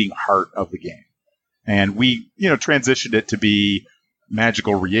the beating heart of the game. And we, transitioned it to be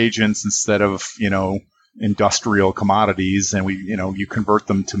magical reagents instead of, industrial commodities. And we, you convert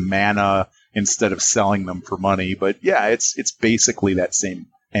them to mana instead of selling them for money. But yeah, it's basically that same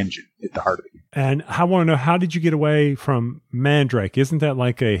engine at the heart of the game. And I want to know, how did you get away from Mandrake? Isn't that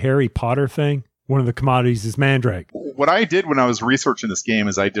like a Harry Potter thing? One of the commodities is Mandrake. What I did when I was researching this game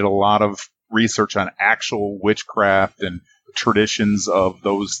is I did a lot of research on actual witchcraft and traditions of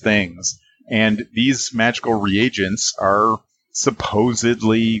those things. And these magical reagents are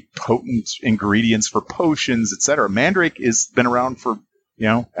supposedly potent ingredients for potions, etc. Mandrake has been around for,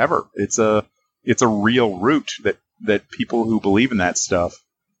 ever. It's a real root that people who believe in that stuff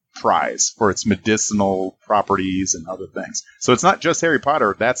prize for its medicinal properties and other things. So it's not just Harry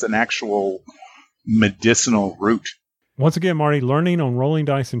Potter. That's an actual medicinal root. Once again, Marty, learning on rolling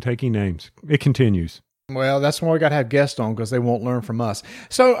dice and taking names. It continues. Well, that's why we got to have guests on, because they won't learn from us.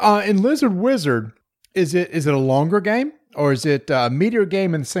 So in Lizard Wizard, is it a longer game, or is it a meatier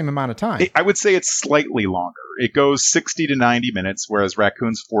game in the same amount of time? I would say it's slightly longer. It goes 60 to 90 minutes, whereas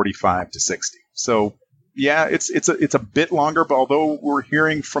Raccoon's 45 to 60. So yeah, it's a bit longer, but although we're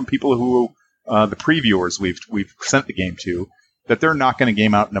hearing from people who the previewers we've sent the game to, that they're knocking a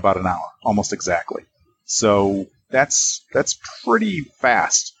game out in about an hour, almost exactly. So that's pretty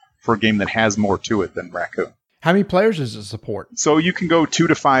fast for a game that has more to it than Raccoon. How many players does it support? So you can go 2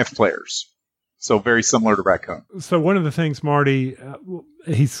 to 5 players. So very similar to Raccoon. So one of the things, Marty,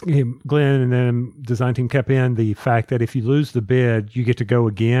 Glenn and then design team kept in the fact that if you lose the bid, you get to go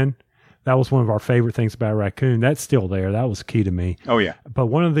again. That was one of our favorite things about Raccoon. That's still there. That was key to me. Oh, yeah. But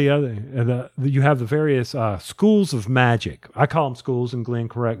one of the other, you have the various schools of magic. I call them schools, and Glenn,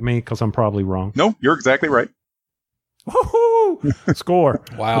 correct me because I'm probably wrong. No, you're exactly right. Woohoo! Score.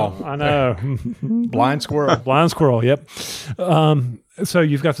 Wow. I know. Blind squirrel. Blind squirrel, yep. So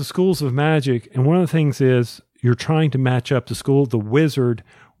you've got the schools of magic, and one of the things is you're trying to match up the school of the wizard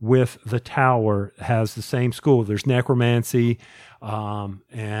with the tower has the same school. There's necromancy,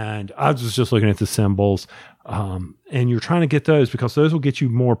 and I was just looking at the symbols, and you're trying to get those because those will get you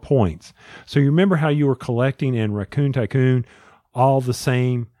more points. So you remember how you were collecting in Raccoon Tycoon all the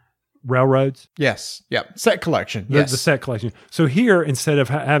same railroads. Yes. Yep. Set collection. The Yes. set collection. So here, instead of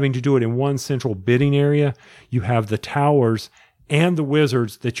having to do it in one central bidding area, you have the towers and the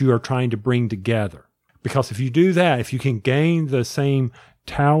wizards that you are trying to bring together. Because if you do that, if you can gain the same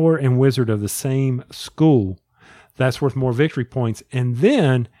tower and wizard of the same school, that's worth more victory points. And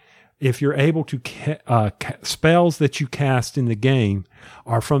then if you're able to spells that you cast in the game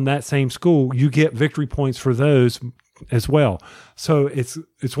are from that same school, you get victory points for those as well. So it's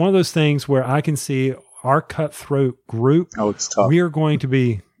one of those things where I can see our cutthroat group. Oh, it's tough. We are going to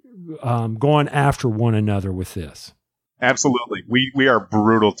be going after one another with this. Absolutely. We are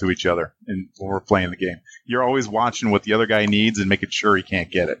brutal to each other when we're playing the game. You're always watching what the other guy needs and making sure he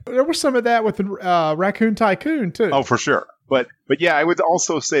can't get it. There was some of that with Raccoon Tycoon, too. Oh, for sure. But yeah, I would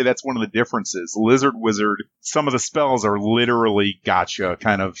also say that's one of the differences. Lizard Wizard, some of the spells are literally gotcha,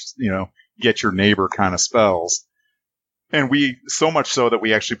 kind of, get your neighbor kind of spells. And so much so that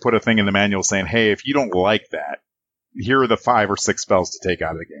we actually put a thing in the manual saying, hey, if you don't like that, here are the 5 or 6 spells to take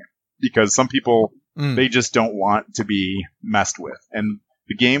out of the game. Because some people, they just don't want to be messed with. And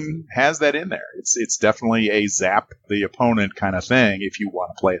the game has that in there. It's definitely a zap the opponent kind of thing if you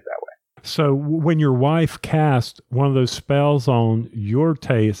want to play it that way. So when your wife casts one of those spells on your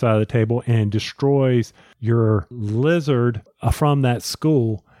side of the table and destroys your lizard from that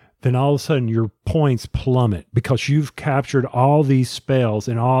school, then all of a sudden your points plummet because you've captured all these spells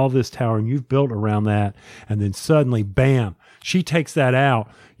and all this tower and you've built around that. And then suddenly, bam, she takes that out.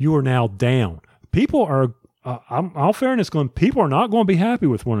 You are now down. People are, all fairness, people are not going to be happy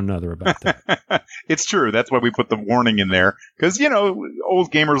with one another about that. It's true. That's why we put the warning in there. Because,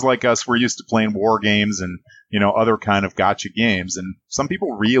 old gamers like us, we're used to playing war games and, other kind of gotcha games. And some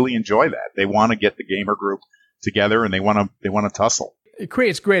people really enjoy that. They want to get the gamer group together and they want to tussle. It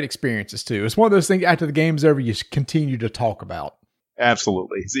creates great experiences, too. It's one of those things after the game's over, you continue to talk about.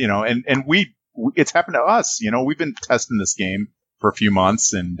 Absolutely. And it's happened to us. We've been testing this game for a few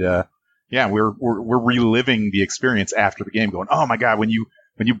months and, we're reliving the experience after the game going, oh my God, when you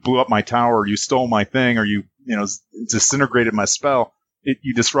blew up my tower, or you stole my thing, or you disintegrated my spell,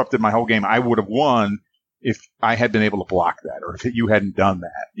 you disrupted my whole game. I would have won if I had been able to block that, or if you hadn't done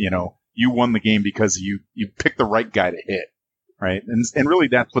that. You won the game because you picked the right guy to hit, right? And really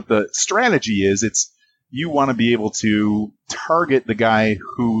that's what the strategy is. It's you want to be able to target the guy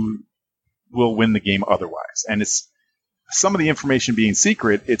who will win the game otherwise. And it's some of the information being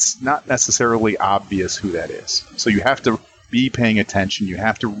secret, it's not necessarily obvious who that is. So you have to be paying attention. You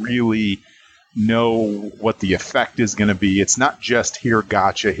have to really know what the effect is going to be. It's not just here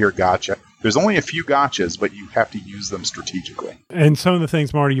gotcha. There's only a few gotchas, but you have to use them strategically. And some of the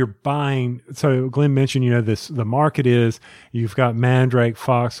things, Marty, you're buying. So Glenn mentioned, the market is, you've got Mandrake,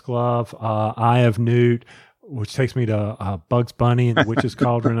 Foxglove, Eye of Newt, which takes me to Bugs Bunny and the Witch's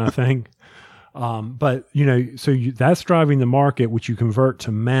Cauldron, I think. But that's driving the market, which you convert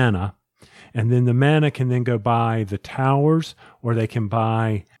to mana. And then the mana can then go buy the towers, or they can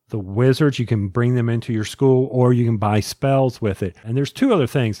buy the wizards. You can bring them into your school, or you can buy spells with it. And there's 2 other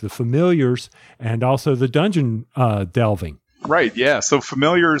things, the familiars and also the dungeon delving. Right, yeah. So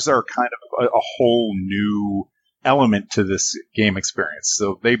familiars are kind of a whole new element to this game experience.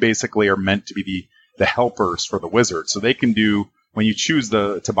 So they basically are meant to be the helpers for the wizard. So they can do, when you choose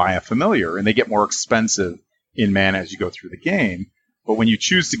to buy a familiar, and they get more expensive in mana as you go through the game. But when you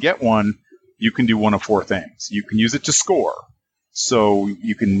choose to get one, you can do one of 4 things. You can use it to score. So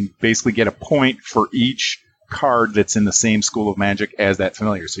you can basically get a point for each card that's in the same school of magic as that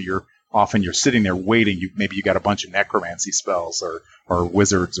familiar. So you're sitting there waiting. Maybe you got a bunch of necromancy spells or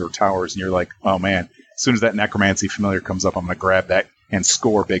wizards or towers, and you're like, oh man, as soon as that necromancy familiar comes up, I'm going to grab that and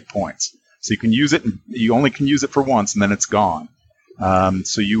score big points. So you can use it, and you only can use it for once, and then it's gone.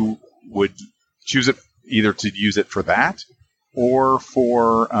 So you would choose it either to use it for that or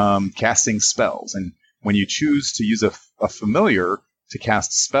for casting spells. And when you choose to use a familiar to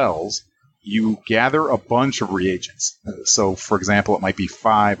cast spells, you gather a bunch of reagents. So, for example, it might be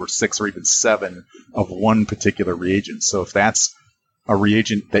 5 or 6 or even 7 of one particular reagent. So if that's a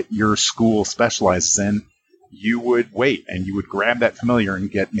reagent that your school specializes in, you would wait and you would grab that familiar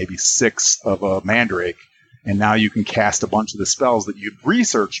and get maybe 6 of a mandrake. And now you can cast a bunch of the spells that you'd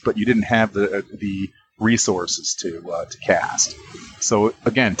researched, but you didn't have the resources to cast. So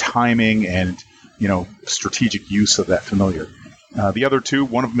again, timing and strategic use of that familiar. The other 2,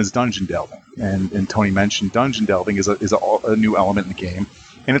 one of them is dungeon delving, and Tony mentioned dungeon delving is a new element in the game,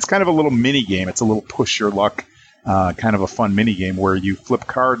 and it's kind of a little mini game. It's a little push your luck, kind of a fun mini game where you flip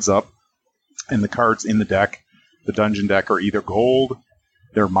cards up, and the cards in the deck, the dungeon deck, are either gold,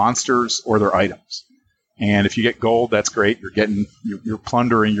 they're monsters, or they're items. And if you get gold, that's great. You're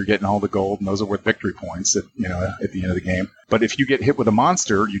plundering, you're getting all the gold, and those are worth victory points at the end of the game. But if you get hit with a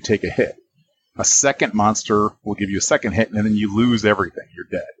monster, you take a hit. A second monster will give you a second hit, and then you lose everything.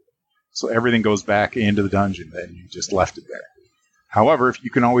 You're dead. So everything goes back into the dungeon, and you just left it there. However, if you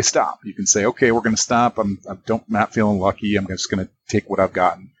can always stop. You can say, okay, we're going to stop. I'm not feeling lucky. I'm just going to take what I've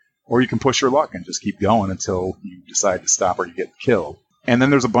gotten. Or you can push your luck and just keep going until you decide to stop or you get killed. And then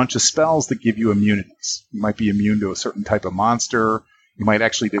there's a bunch of spells that give you immunities. You might be immune to a certain type of monster. You might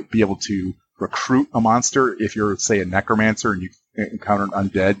actually be able to recruit a monster. If you're, say, a necromancer and you encounter an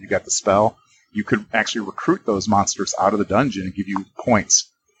undead, you got the spell. You could actually recruit those monsters out of the dungeon and give you points.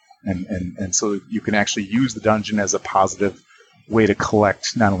 And so you can actually use the dungeon as a positive way to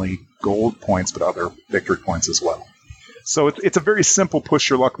collect not only gold points, but other victory points as well. So it's a very simple push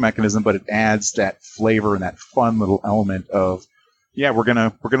your luck mechanism, but it adds that flavor and that fun little element of, we're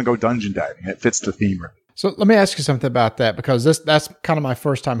gonna go dungeon diving. It fits the theme really. So let me ask you something about that, because that's kind of my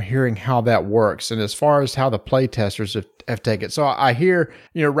first time hearing how that works. And as far as how the play testers have taken it. So I hear,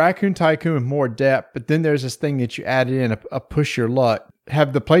 Raccoon Tycoon with more depth, but then there's this thing that you added in, a push your luck.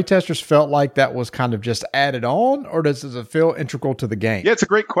 Have the play testers felt like that was kind of just added on, or does it feel integral to the game? Yeah, it's a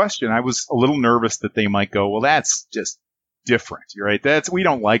great question. I was a little nervous that they might go, well, that's just different, right? We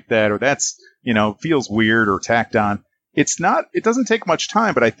don't like that, or that's, feels weird or tacked on. It's not, it doesn't take much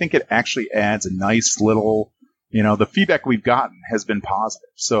time, but I think it actually adds a nice little, the feedback we've gotten has been positive.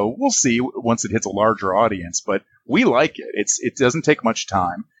 So we'll see once it hits a larger audience, but we like it. It doesn't take much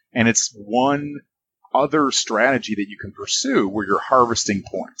time, and it's one other strategy that you can pursue where you're harvesting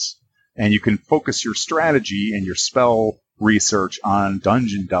points, and you can focus your strategy and your spell research on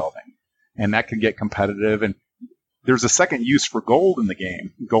dungeon delving, and that can get competitive. And there's a second use for gold in the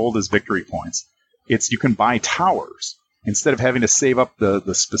game. Gold is victory points. You can buy towers. Instead of having to save up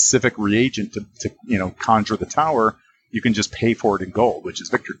the specific reagent to conjure the tower, you can just pay for it in gold, which is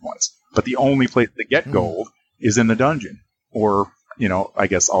victory points. But the only place to get gold is in the dungeon, or I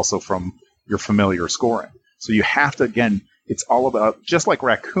guess also from your familiar scoring. So you have to, again, it's all about, just like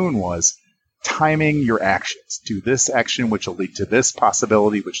Raccoon was, timing your actions. Do this action, which will lead to this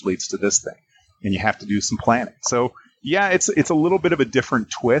possibility, which leads to this thing. And you have to do some planning. So yeah, it's a little bit of a different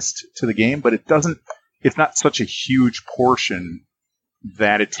twist to the game, but it's not such a huge portion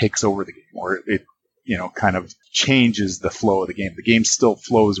that it takes over the game, or it kind of changes the flow of the game. The game still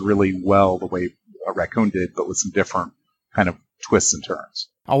flows really well the way Raccoon did, but with some different kind of twists and turns.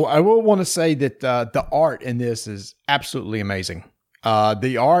 I will want to say that the art in this is absolutely amazing.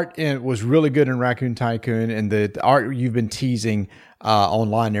 The art was really good in Raccoon Tycoon, and the art you've been teasing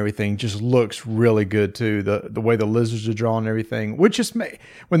online and everything just looks really good too. The way the lizards are drawn and everything, which just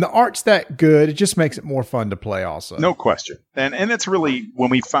when the art's that good, it just makes it more fun to play also. No question. And it's really,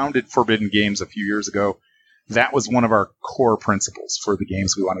 when we founded Forbidden Games a few years ago, that was one of our core principles for the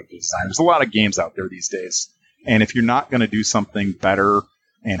games we wanted to design. There's a lot of games out there these days, and if you're not going to do something better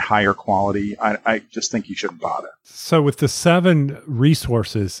and higher quality, I just think you shouldn't bother. So with the 7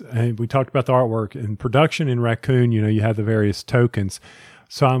 resources, and we talked about the artwork and production in Raccoon, you have the various tokens.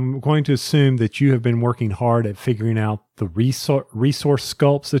 So I'm going to assume that you have been working hard at figuring out the resource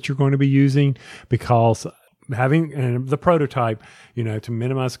sculpts that you're going to be using, because having the prototype, to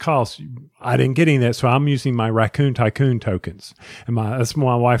minimize costs, I didn't get any of that. So I'm using my Raccoon Tycoon tokens. And that's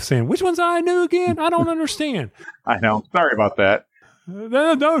my wife saying, which ones I knew again? I don't understand. I know. Sorry about that.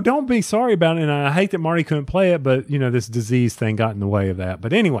 No, don't be sorry about it. And I hate that Marty couldn't play it, but this disease thing got in the way of that.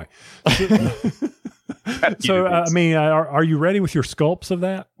 But anyway, so are you ready with your sculpts of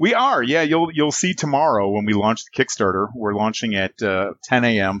that? We are. Yeah, you'll see tomorrow when we launch the Kickstarter. We're launching at 10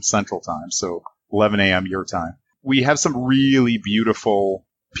 a.m. Central Time, so 11 a.m. your time. We have some really beautiful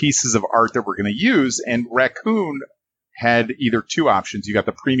pieces of art that we're going to use, and Raccoon had either 2 options. You got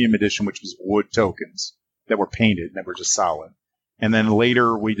the premium edition, which was wood tokens that were painted, that were just solid. And then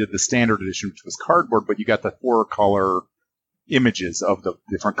later we did the standard edition, which was cardboard, but you got the 4-color images of the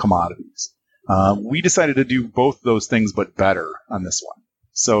different commodities. We decided to do both those things, but better on this one.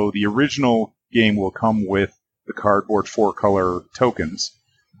 So the original game will come with the cardboard 4-color tokens,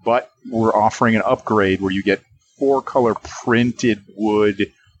 but we're offering an upgrade where you get 4-color printed wood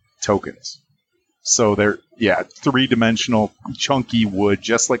tokens. So they're, 3-dimensional chunky wood,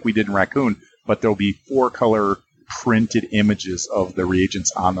 just like we did in Raccoon, but there'll be 4-color printed images of the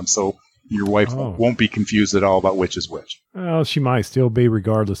reagents on them. So Your wife won't be confused at all about which is which. Well, she might still be,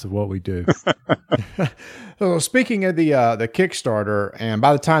 regardless of what we do. So speaking of the Kickstarter, and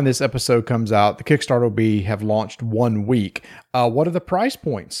by the time this episode comes out, the Kickstarter will have launched 1 week. What are the price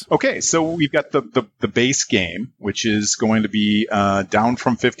points? Okay, so we've got the base game, which is going to be down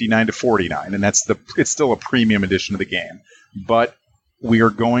from $59 to $49, and it's still a premium edition of the game. But we are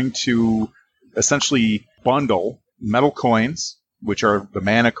going to essentially bundle metal coins, which are the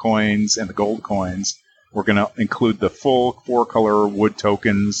mana coins and the gold coins. We're going to include the full 4-color wood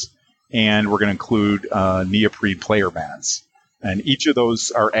tokens, and we're going to include neoprene player mats. And each of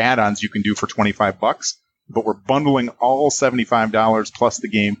those are add-ons you can do for $25, but we're bundling all $75 plus the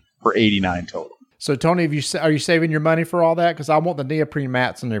game for $89 total. So, Tony, are you saving your money for all that? Because I want the neoprene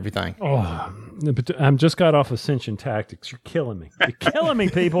mats and everything. Oh, but I'm just got off Ascension Tactics. You're killing me. You're killing me,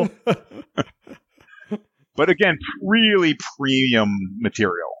 people. But again, really premium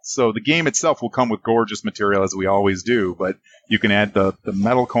material. So the game itself will come with gorgeous material, as we always do, but you can add the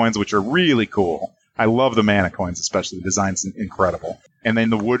metal coins, which are really cool. I love the mana coins, especially. The design's incredible. And then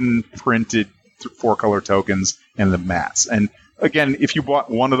the wooden printed 4-color tokens and the mats. And again, if you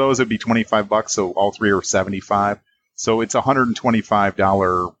bought one of those, it'd be $25, so all three are $75. So it's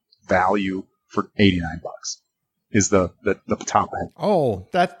 $125 value for $89. Is the top end. Oh,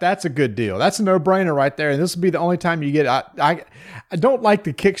 that's a good deal. That's a no-brainer right there. And this will be the only time you get I don't like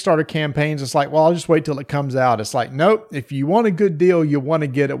the Kickstarter campaigns. It's like, well, I'll just wait till it comes out. It's like, nope, if you want a good deal, you want to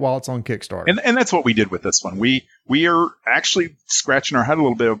get it while it's on Kickstarter. And that's what we did with this one. We are actually scratching our head a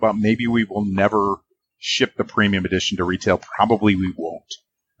little bit about maybe we will never ship the premium edition to retail. Probably we won't.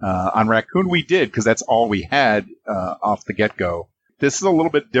 On Raccoon we did, because that's all we had off the get-go. This is a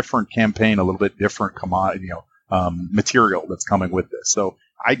little bit different campaign, a little bit different commodity, material that's coming with this. So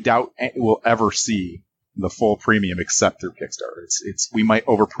I doubt we'll ever see the full premium except through Kickstarter. We might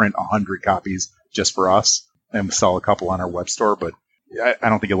overprint 100 copies just for us and sell a couple on our web store, but I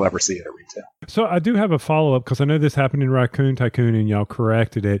don't think you'll ever see it at retail. So I do have a follow-up, because I know this happened in Raccoon Tycoon and y'all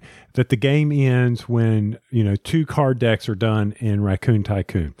corrected it, that the game ends when, 2 card decks are done in Raccoon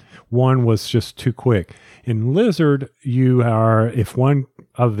Tycoon. One was just too quick. In Lizard, if one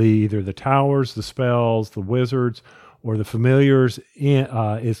of either the towers, the spells, the wizards, or the familiars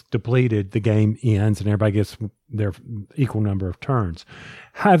is depleted, the game ends and everybody gets their equal number of turns.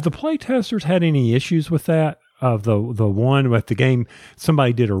 Have the playtesters had any issues with that? Of the one with the game,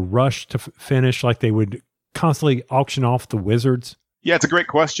 somebody did a rush to finish, like they would constantly auction off the wizards? Yeah, it's a great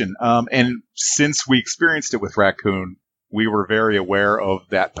question. And since we experienced it with Raccoon, we were very aware of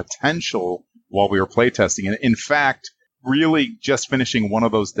that potential while we were playtesting. And in fact, really just finishing one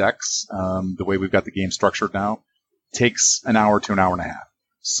of those decks, the way we've got the game structured now, takes an hour to an hour and a half.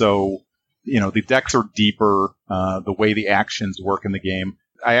 So, the decks are deeper, the way the actions work in the game.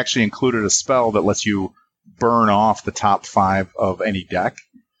 I actually included a spell that lets you burn off the top 5 of any deck.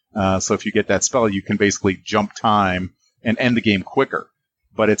 So if you get that spell, you can basically jump time and end the game quicker.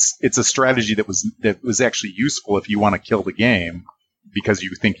 But it's a strategy that was actually useful if you want to kill the game because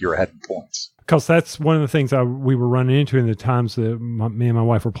you think you're ahead in points. Because that's one of the things we were running into in the times that me and my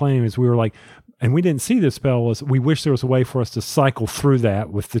wife were playing, is we were like, and we didn't see this spell, was we wish there was a way for us to cycle through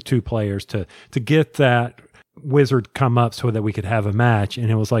that with the 2 players to get that wizard come up so that we could have a match.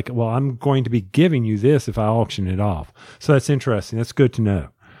 And it was like, well, I'm going to be giving you this if I auction it off. So that's interesting. That's good to know,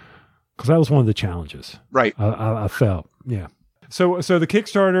 because that was one of the challenges. Right. I felt. Yeah. So the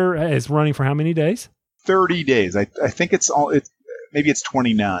Kickstarter is running for how many days? 30 days. I think maybe it's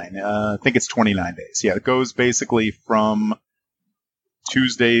 29. I think it's 29 days. Yeah. It goes basically from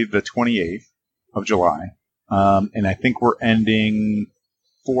Tuesday, the 28th of July. And I think we're ending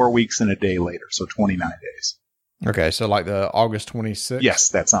 4 weeks and a day later. So 29 days. Okay, so like the August 26th? Yes,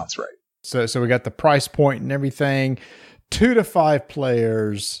 that sounds right. So we got the price point and everything, 2 to 5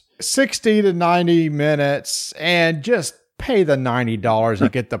 players, 60 to 90 minutes, and just pay the $90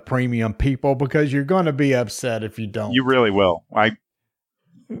 and get the premium, people, because you're going to be upset if you don't. You really will.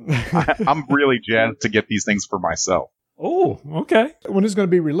 I'm really jazzed to get these things for myself. Oh, okay. When is it going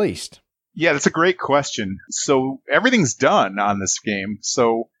to be released? Yeah, that's a great question. So everything's done on this game.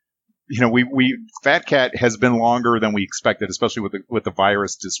 So, Fat Cat has been longer than we expected, especially with the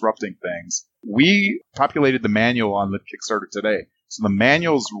virus disrupting things. We populated the manual on the Kickstarter today. So the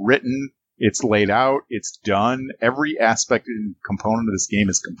manual's written, it's laid out, it's done. Every aspect and component of this game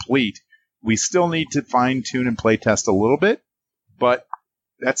is complete. We still need to fine tune and play test a little bit, but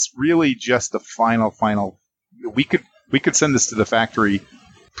that's really just the final. We could send this to the factory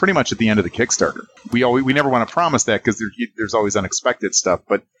pretty much at the end of the Kickstarter. We never want to promise that, because there's always unexpected stuff,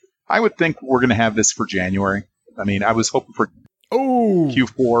 but I would think we're going to have this for January. I mean, I was hoping for...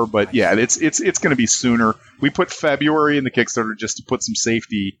 Q4, but yeah, it's going to be sooner. We put February in the Kickstarter just to put some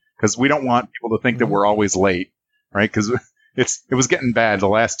safety because we don't want people to think that we're always late, right? Because it was getting bad. The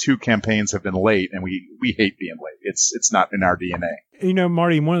last 2 campaigns have been late, and we hate being late. It's not in our DNA. You know,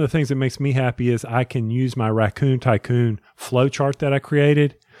 Marty, one of the things that makes me happy is I can use my Raccoon Tycoon flowchart that I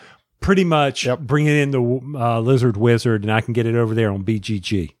created, pretty much bring it in the Lizard Wizard, and I can get it over there on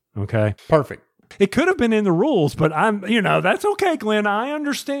BGG. Okay, perfect. It could have been in the rules, but that's okay, Glenn. I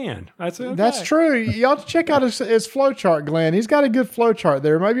understand. That's okay. That's true. Y'all check out his flowchart, Glenn. He's got a good flowchart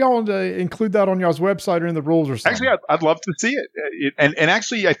there. Maybe y'all want to include that on y'all's website or in the rules or something. Actually, I'd love to see it. And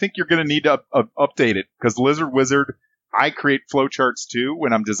actually, I think you're going to need to update it because Lizard Wizard, I create flowcharts too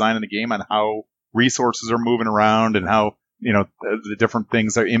when I'm designing the game on how resources are moving around and how the different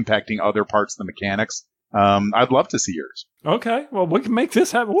things are impacting other parts of the mechanics. I'd love to see yours. Okay. Well, we can make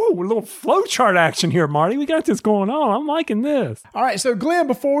this happen. Whoa, a little flowchart action here, Marty. We got this going on. I'm liking this. All right. So, Glenn,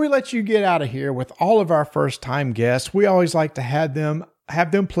 before we let you get out of here with all of our first-time guests, we always like to have them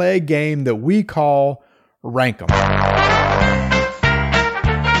play a game that we call Rank 'em.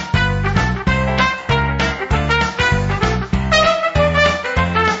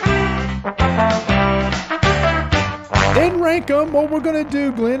 In Rank 'em, what we're going to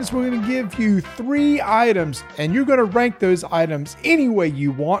do, Glenn, is we're going to give you 3 items, and you're going to rank those items any way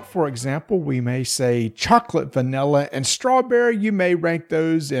you want. For example, we may say chocolate, vanilla, and strawberry. You may rank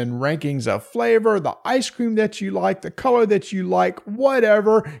those in rankings of flavor, the ice cream that you like, the color that you like,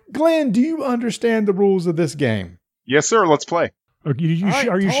 whatever. Glenn, do you understand the rules of this game? Yes, sir. Let's play. Are you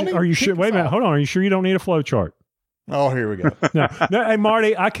sure? Wait a minute. Hold on. Are you sure you don't need a flowchart? Oh, here we go. No, hey,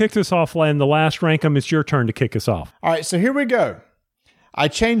 Marty, I kicked us off, and the last rank 'em, it's your turn to kick us off. All right, so here we go. I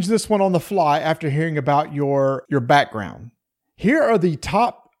changed this one on the fly after hearing about your background. Here are the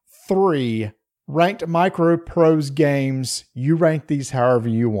top 3 ranked Micro Prose games. You rank these however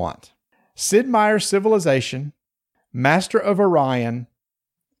you want. Sid Meier's Civilization, Master of Orion,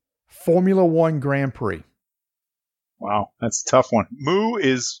 Formula 1 Grand Prix. Wow, that's a tough one. Moo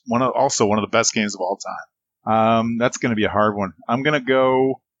is also one of the best games of all time. That's going to be a hard one. I'm going to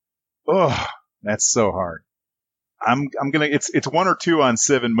go. Oh, that's so hard. I'm going to, it's 1 or 2 on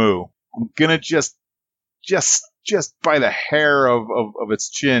Civ and Moo. I'm going to just by the hair of its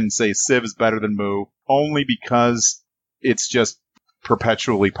chin say Civ is better than Moo only because it's just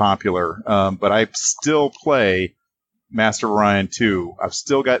perpetually popular. But I still play Master of Orion 2. I've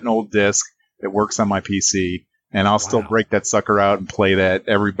still got an old disc that works on my PC and I'll still break that sucker out and play that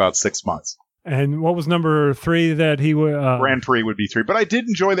every about 6 months. And what was number 3 that he would... Grand Prix would be 3. But I did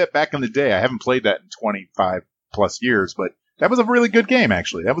enjoy that back in the day. I haven't played that in 25 plus years, but that was a really good game,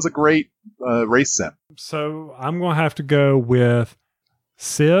 actually. That was a great race sim. So I'm going to have to go with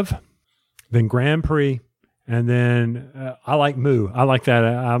Civ, then Grand Prix, and then I like Moo. I like that.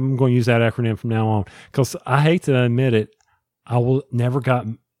 I'm going to use that acronym from now on because I hate to admit it. I will never got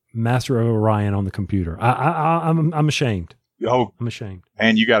Master of Orion on the computer. I'm ashamed. Oh, I'm ashamed.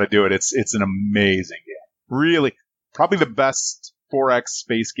 And you got to do it. It's an amazing game. Really, probably the best 4X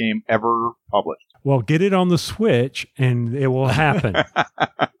space game ever published. Well, get it on the Switch and it will happen.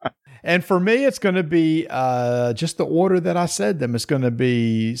 And for me, it's going to be just the order that I said them. It's going to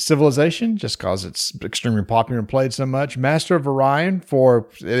be Civilization, just because it's extremely popular and played so much. Master of Orion,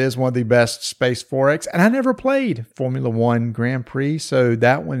 it is one of the best space 4X. And I never played Formula 1 Grand Prix, so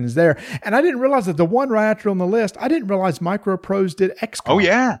that one is there. And I didn't realize that the one right after on the list, I didn't realize Microprose did XCOM. Oh,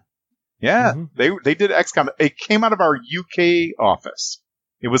 yeah. Yeah, they did XCOM. It came out of our UK office.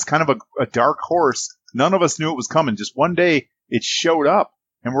 It was kind of a dark horse. None of us knew it was coming. Just one day, it showed up.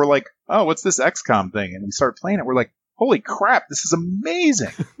 And we're like, oh, what's this XCOM thing? And we started playing it. We're like, holy crap, this is amazing.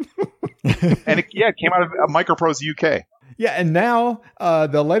 And it came out of Microprose UK. Yeah, and now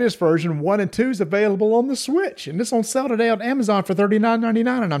the latest version, 1 and 2, is available on the Switch. And it's on sale today on Amazon for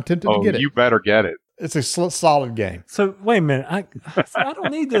 $39.99, and I'm tempted to get it. Oh, you better get it. It's a solid game. So, wait a minute. I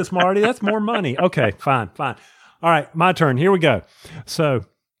don't need this, Marty. That's more money. Okay, fine. All right, my turn. Here we go. So,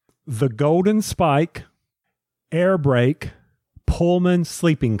 the Golden Spike, Air Brake, Pullman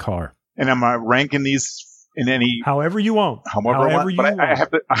sleeping car. And am I ranking these in any... However you want. However you want.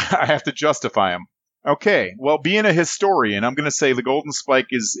 I have to justify them. Okay. Well, being a historian, I'm going to say the Golden Spike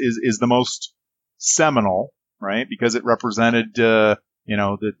is the most seminal, right? Because it represented, the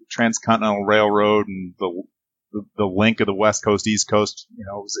Transcontinental Railroad and the link of the West Coast, East Coast.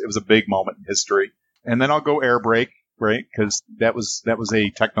 It was a big moment in history. And then I'll go Air Brake, right? Because that was a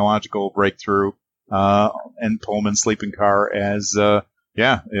technological breakthrough. And Pullman sleeping car as it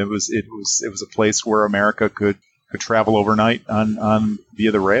was a place where America could travel overnight on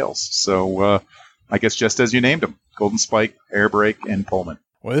via the rails. So I guess just as you named them, Golden Spike, Airbrake, and Pullman.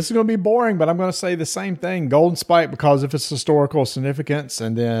 Well, this is going to be boring, but I'm going to say the same thing. Golden Spike because of its historical significance,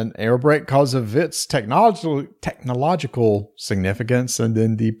 and then Airbrake because of its technological significance, and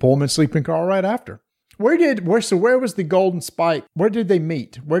then the Pullman sleeping car right after. Where was the Golden Spike? Where did they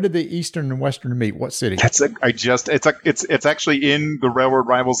meet? Where did the Eastern and Western meet? What city? It's actually in the Railroad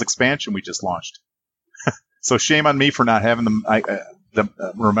Rivals expansion we just launched. So shame on me for not having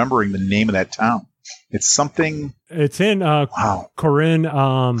remembering the name of that town. It's something. It's in Corinne,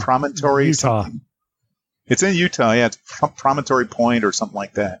 Promontory, Utah. Something. It's in Utah. Yeah, it's Promontory Point or something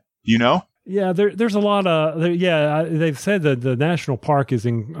like that. You know? Yeah, there's a lot of they've said that the national park is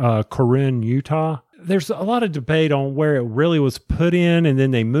in Corinne, Utah. There's a lot of debate on where it really was put in, and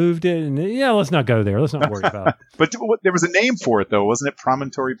then they moved it. And let's not go there. Let's not worry about it. But there was a name for it, though, wasn't it?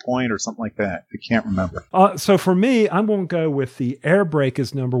 Promontory Point or something like that. I can't remember. So for me, I'm going to go with the Airbrake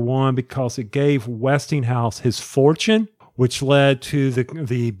as number one because it gave Westinghouse his fortune, which led to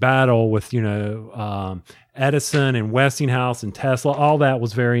the battle with Edison and Westinghouse and Tesla. All that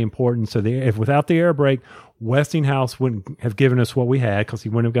was very important. So if without the Airbrake, Westinghouse wouldn't have given us what we had because he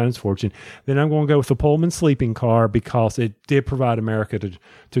wouldn't have gotten his fortune. Then I'm going to go with the Pullman sleeping car because it did provide America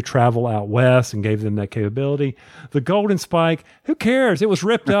to travel out west and gave them that capability. The Golden Spike, who cares? It was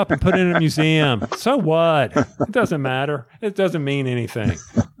ripped up and put in a museum. So what? It doesn't matter. It doesn't mean anything.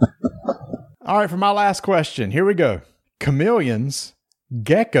 All right, for my last question, here we go. Chameleons,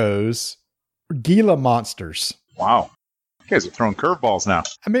 geckos, Gila monsters. Wow. You guys are throwing curveballs now.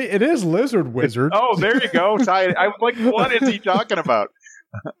 I mean, it is Lizard Wizard. There you go. I was like, what is he talking about?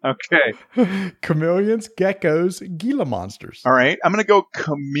 Okay. Chameleons, geckos, Gila monsters. All right. I'm going to go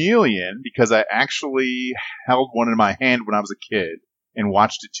chameleon because I actually held one in my hand when I was a kid and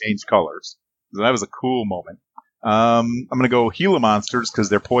watched it change colors. So that was a cool moment. I'm going to go Gila monsters because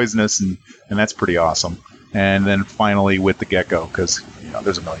they're poisonous and that's pretty awesome. And then finally with the gecko because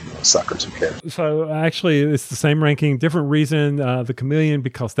there's a million of those suckers. Who cares? So actually, it's the same ranking, different reason. The chameleon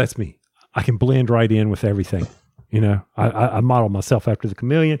because that's me. I can blend right in with everything. I model myself after the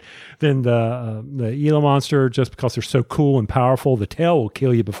chameleon. Then the Gila monster just because they're so cool and powerful. The tail will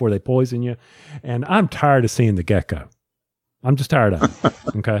kill you before they poison you. And I'm tired of seeing the gecko. I'm just tired of it.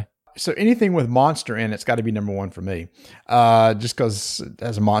 Okay. So anything with monster in it's got to be number one for me. Just because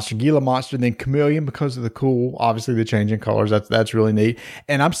as a monster, Gila monster, then chameleon because of the cool, obviously the changing colors. That's really neat.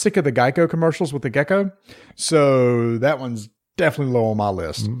 And I'm sick of the Geico commercials with the gecko. So that one's definitely low on my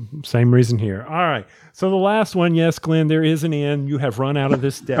list. Same reason here. All right. So the last one, yes, Glenn, there is an end. You have run out of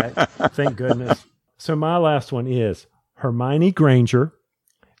this deck. Thank goodness. So my last one is Hermione Granger,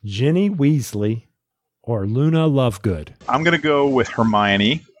 Ginny Weasley, or Luna Lovegood. I'm going to go with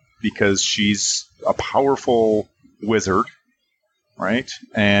Hermione. Because she's a powerful wizard, right?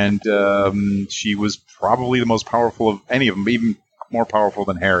 And she was probably the most powerful of any of them, even more powerful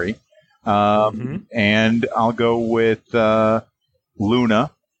than Harry. And I'll go with Luna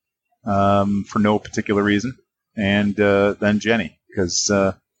for no particular reason. And then Jenny, because,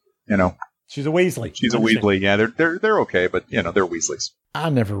 she's a Weasley. She's a Weasley. Yeah, they're okay, but, they're Weasleys. I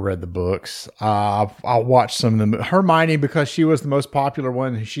never read the books. I'll watch some of them. Hermione, because she was the most popular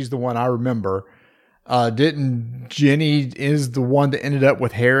one. She's the one I remember. Didn't Ginny is the one that ended up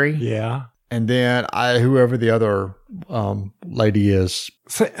with Harry? Yeah. And then whoever the other lady is.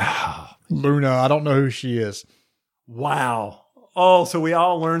 Luna. I don't know who she is. Wow. Oh, so we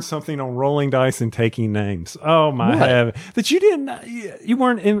all learned something on rolling dice and taking names. Oh, my heaven. That you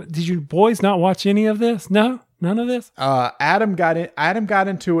weren't, did you boys not watch any of this? No? None of this? Adam got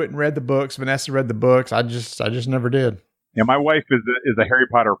into it and read the books. Vanessa read the books. I just never did. Yeah, my wife is a Harry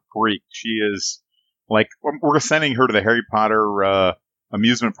Potter freak. She is like, we're sending her to the Harry Potter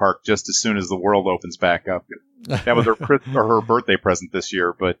amusement park just as soon as the world opens back up. That was her birthday present this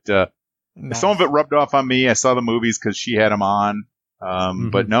year. But nice. Some of it rubbed off on me. I saw the movies because she had them on.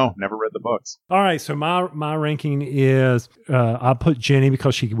 But no, never read the books. All right. So my ranking is, I put Jenny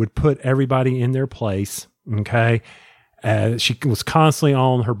because she would put everybody in their place. Okay. She was constantly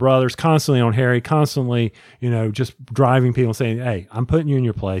on her brothers, constantly on Harry, constantly, just driving people saying, hey, I'm putting you in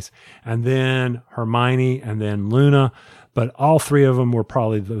your place. And then Hermione and then Luna. But all three of them were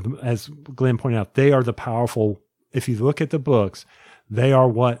probably, as Glenn pointed out, they are the powerful. If you look at the books, they are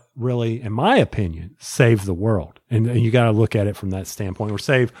what really, in my opinion, saved the world. And you got to look at it from that standpoint or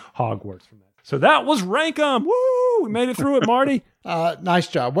save Hogwarts from that. So that was Rank 'em. Woo! We made it through it, Marty. Nice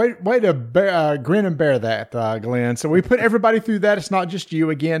job. Way to grin and bear that, Glenn. So we put everybody through that. It's not just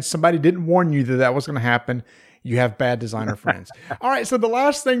you. Again, somebody didn't warn you that was going to happen. You have bad designer friends. All right. So the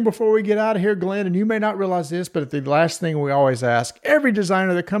last thing before we get out of here, Glenn, and you may not realize this, but the last thing we always ask every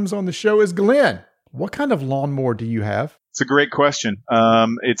designer that comes on the show is, Glenn, What kind of lawnmower do you have? It's a great question.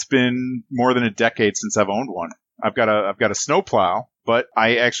 It's been more than a decade since I've owned one. I've got a snowplow, but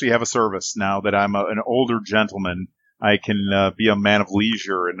I actually have a service now that I'm an older gentleman. I can be a man of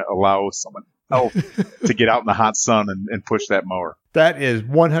leisure and allow someone else to get out in the hot sun and push that mower. That is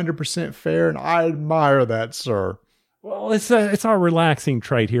 100% fair, and I admire that, sir. Well, it's our relaxing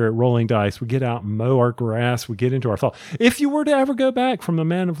trait here at Rolling Dice. We get out and mow our grass. We get into our thought. If you were to ever go back from a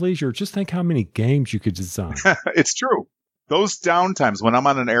man of leisure, just think how many games you could design. It's true. Those downtimes when I'm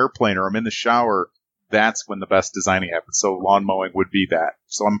on an airplane or I'm in the shower, that's when the best designing happens. So lawn mowing would be that.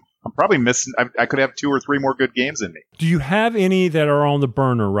 So I'm probably missing. I could have 2 or 3 more good games in me. Do you have any that are on the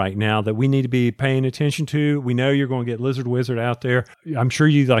burner right now that we need to be paying attention to? We know you're going to get Lizard Wizard out there. I'm sure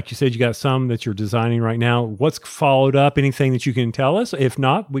you, like you said, you got some that you're designing right now. What's followed up? Anything that you can tell us? If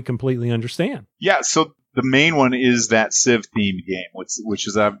not, we completely understand. Yeah. So the main one is that Civ themed game, which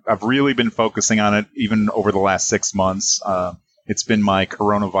is I've really been focusing on it even over the last 6 months. It's been my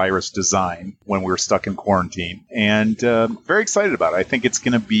coronavirus design when we were stuck in quarantine, and very excited about it. I think it's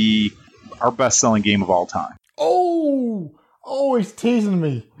going to be our best-selling game of all time. Oh, he's teasing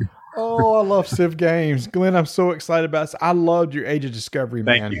me. Oh, I love Civ games. Glenn, I'm so excited about this. I loved your Age of Discovery,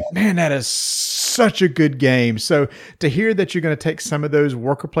 man. Thank you. Man, that is such a good game. So to hear that you're going to take some of those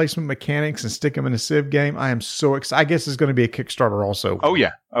worker placement mechanics and stick them in a Civ game, I am so excited. I guess it's going to be a Kickstarter also. Oh,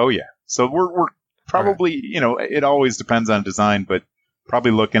 yeah. So we're probably, it always depends on design, but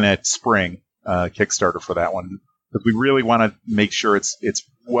probably looking at spring Kickstarter for that one, because we really want to make sure it's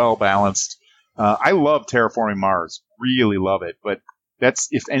well balanced. I love Terraforming Mars, really love it, but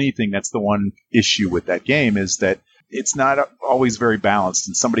if anything, that's the one issue with that game is that it's not always very balanced,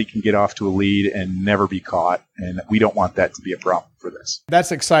 and somebody can get off to a lead and never be caught, and we don't want that to be a problem for this.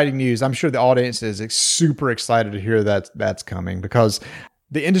 That's exciting news. I'm sure the audience is super excited to hear that that's coming, because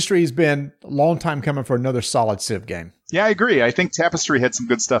the industry has been a long time coming for another solid Civ game. Yeah, I agree. I think Tapestry had some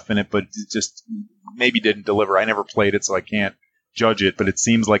good stuff in it, but it just maybe didn't deliver. I never played it, so I can't judge it, but it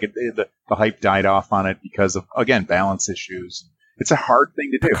seems like the hype died off on it because of, again, balance issues. It's a hard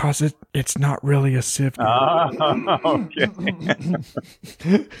thing to do. Because it's not really a Civ game. Okay.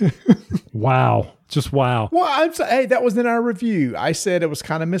 Wow. Just wow. Well, hey, that was in our review. I said it was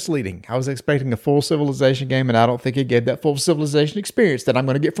kind of misleading. I was expecting a full Civilization game, and I don't think it gave that full Civilization experience that I'm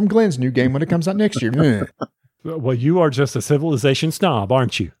going to get from Glenn's new game when it comes out next year. Well, you are just a Civilization snob,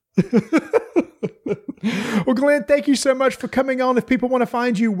 aren't you? Well, Glenn, thank you so much for coming on. If people want to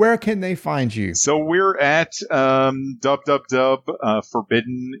find you, where can they find you? So we're at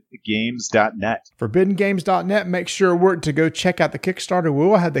forbiddengames.net. Forbiddengames.net. Make sure to go check out the Kickstarter. We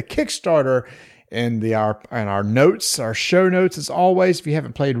will have the Kickstarter in our notes, our show notes, as always. If you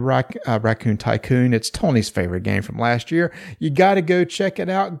haven't played Raccoon Tycoon, it's Tony's favorite game from last year. You got to go check it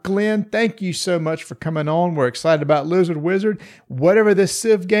out. Glenn, thank you so much for coming on. We're excited about Lizard Wizard. Whatever this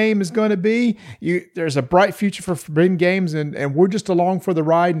Civ game is going to be, there's a bright future for Forbidden Games, and we're just along for the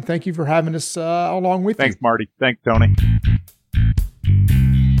ride. And thank you for having us along with you. Thanks, Marty. Thanks, Tony.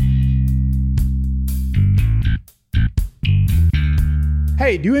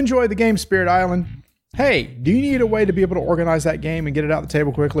 Hey, do you enjoy the game Spirit Island? Hey, do you need a way to be able to organize that game and get it out the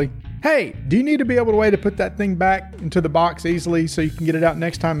table quickly? Hey, do you need to be able to way to put that thing back into the box easily so you can get it out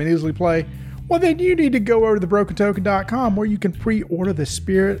next time and easily play? Well, then you need to go over to thebrokentoken.com where you can pre-order the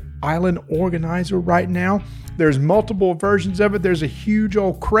Spirit Island Organizer right now. There's multiple versions of it. There's a huge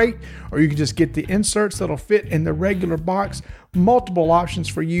old crate, or you can just get the inserts that'll fit in the regular box. Multiple options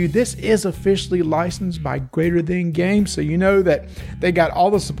for you. This is officially licensed by Greater Than Games, so you know that they got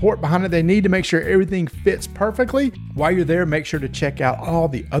all the support behind it they need to make sure everything fits perfectly. While you're there, make sure to check out all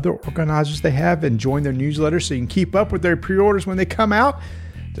the other organizers they have and join their newsletter so you can keep up with their pre-orders when they come out.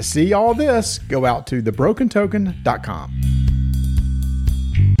 To see all this, go out to thebrokentoken.com.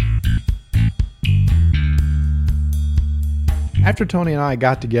 After Tony and I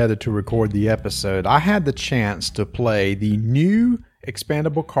got together to record the episode, I had the chance to play the new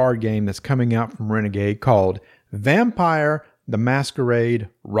expandable card game that's coming out from Renegade called Vampire the Masquerade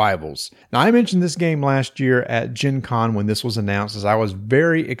Rivals. Now, I mentioned this game last year at Gen Con when this was announced, as I was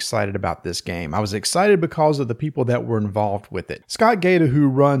very excited about this game. I was excited because of the people that were involved with it. Scott Gaeta, who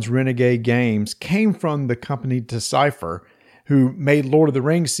runs Renegade Games, came from the company Decipher, who made Lord of the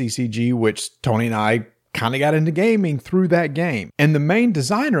Rings CCG, which Tony and I kind of got into gaming through that game. And the main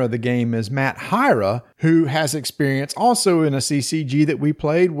designer of the game is Matt Hyra, who has experience also in a CCG that we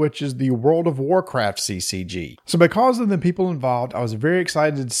played, which is the World of Warcraft CCG. So because of the people involved, I was very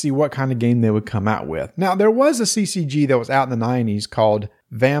excited to see what kind of game they would come out with. Now, there was a CCG that was out in the 90s called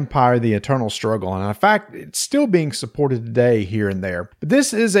Vampire: The Eternal Struggle. And in fact, it's still being supported today here and there. But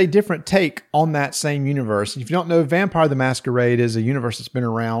this is a different take on that same universe. If you don't know, Vampire the Masquerade is a universe that's been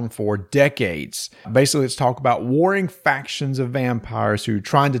around for decades. Basically, let's talk about warring factions of vampires who are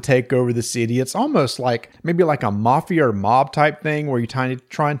trying to take over the city. It's almost like maybe like a mafia or mob type thing where you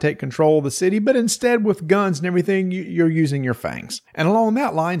try and take control of the city, but instead with guns and everything, you're using your fangs. And along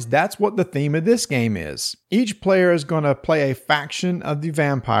that lines, that's what the theme of this game is. Each player is going to play a faction of the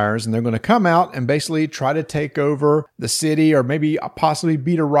vampires, and they're going to come out and basically try to take over the city or maybe possibly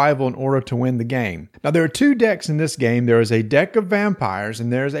beat a rival in order to win the game. Now, there are two decks in this game. There is a deck of vampires,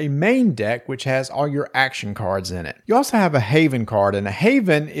 and there's a main deck which has all your action cards in it. You also have a haven card, and a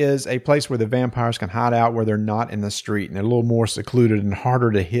haven is a place where the vampires can hide out where they're not in the street, and they're a little more secluded and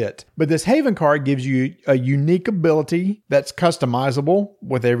harder to hit. But this haven card gives you a unique ability that's customizable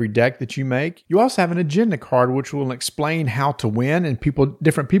with every deck that you make. You also have an agenda card which will explain how to win, and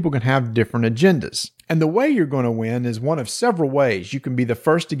different people can have different agendas. And the way you're going to win is one of several ways. You can be the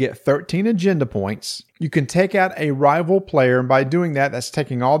first to get 13 agenda points. You can take out a rival player, and by doing that, that's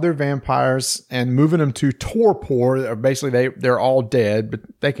taking all their vampires and moving them to torpor. Basically, they're all dead, but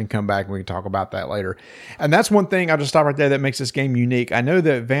they can come back and we can talk about that later. And that's one thing, I'll just stop right there, that makes this game unique. I know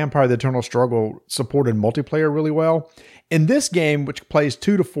that Vampire: The Eternal Struggle supported multiplayer really well. In this game, which plays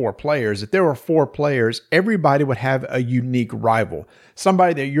 2 to 4 players, if there were 4 players, everybody would have a unique rival.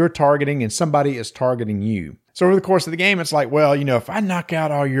 Somebody that you're targeting and somebody is targeting you. So over the course of the game, it's like, well, if I knock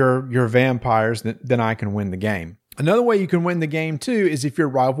out all your vampires, then I can win the game. Another way you can win the game too is if your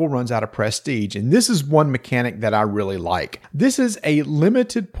rival runs out of prestige. And this is one mechanic that I really like. This is a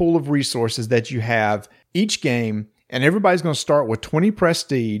limited pool of resources that you have each game, and everybody's going to start with 20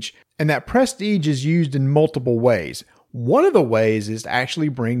 prestige. And that prestige is used in multiple ways. One of the ways is to actually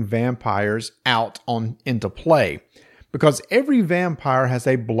bring vampires out into play, because every vampire has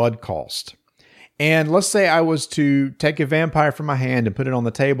a blood cost. And let's say I was to take a vampire from my hand and put it on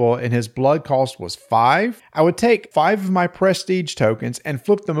the table, and his blood cost was 5. I would take 5 of my prestige tokens and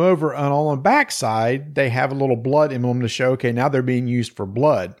flip them over, and on the back side, they have a little blood emblem to show, okay, now they're being used for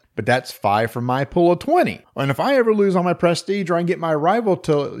blood. But that's 5 from my pool of 20. And if I ever lose all my prestige or I get my rival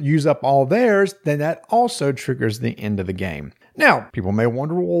to use up all theirs, then that also triggers the end of the game. Now, people may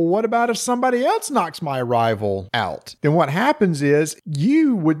wonder, well, what about if somebody else knocks my rival out? Then what happens is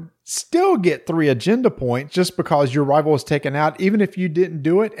you would still get 3 agenda points just because your rival was taken out, even if you didn't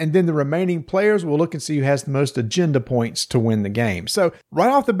do it. And then the remaining players will look and see who has the most agenda points to win the game. So right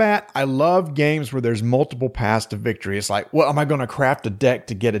off the bat, I love games where there's multiple paths to victory. It's like, well, am I going to craft a deck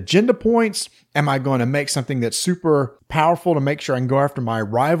to get agenda points? Am I going to make something that's super powerful to make sure I can go after my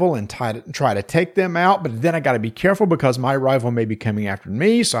rival and try to take them out? But then I got to be careful because my rival may be coming after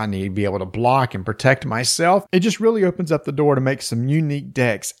me, so I need to be able to block and protect myself. It just really opens up the door to make some unique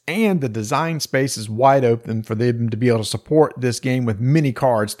decks, and the design space is wide open for them to be able to support this game with many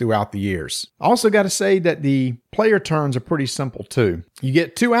cards throughout the years. I also got to say that the player turns are pretty simple too. You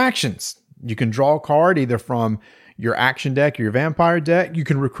get 2 actions. You can draw a card either from your action deck or your vampire deck. You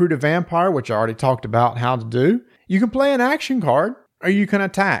can recruit a vampire, which I already talked about how to do. You can play an action card, or you can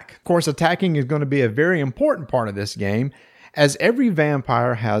attack. Of course, attacking is going to be a very important part of this game, as every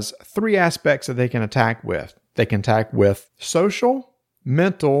vampire has 3 aspects that they can attack with. They can attack with social,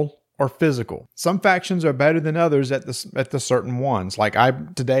 mental, or physical. Some factions are better than others at the certain ones. Like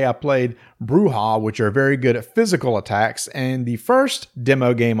today I played Brujah, which are very good at physical attacks, and the first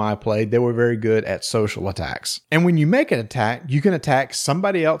demo game I played, they were very good at social attacks. And when you make an attack, you can attack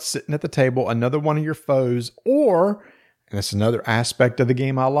somebody else sitting at the table, another one of your foes, or, and that's another aspect of the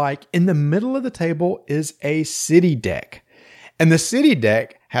game I like, in the middle of the table is a city deck. And the city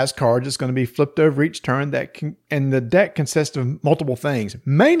deck has cards that's going to be flipped over each turn and the deck consists of multiple things.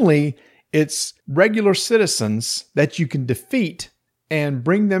 Mainly, it's regular citizens that you can defeat and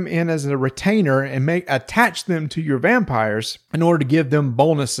bring them in as a retainer and attach them to your vampires in order to give them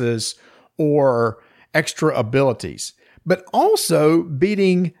bonuses or extra abilities. But also,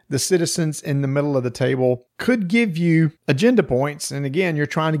 beating the citizens in the middle of the table could give you agenda points. And again, you're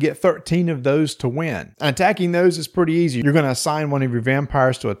trying to get 13 of those to win. And attacking those is pretty easy. You're going to assign one of your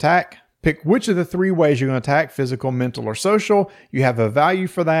vampires to attack. Pick which of the 3 ways you're going to attack, physical, mental, or social. You have a value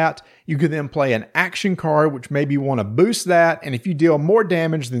for that. You can then play an action card, which maybe you want to boost that. And if you deal more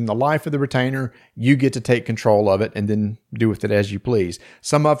damage than the life of the retainer, you get to take control of it and then do with it as you please.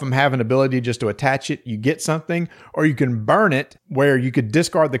 Some of them have an ability just to attach it, you get something, or you can burn it where you could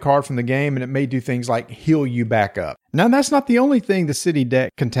discard the card from the game and it may do things like heal you back up. Now, that's not the only thing the city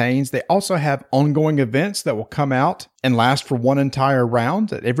deck contains. They also have ongoing events that will come out and last for one entire round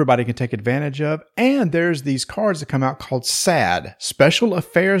that everybody can take advantage of. And there's these cards that come out called SAD, Special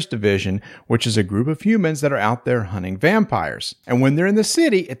Affairs Division, which is a group of humans that are out there hunting vampires. And when they're in the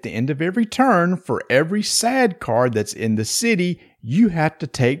city, at the end of every turn, for every SAD card that's in the city, you have to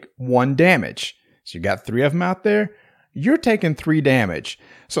take 1 damage. So you got 3 of them out there. You're taking 3 damage.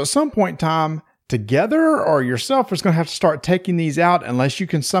 So at some point in time, together or yourself is going to have to start taking these out unless you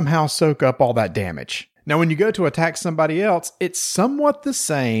can somehow soak up all that damage. Now, when you go to attack somebody else, it's somewhat the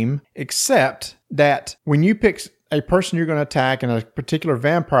same, except that when you pick a person you're going to attack and a particular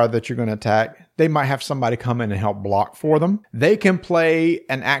vampire that you're going to attack, they might have somebody come in and help block for them. They can play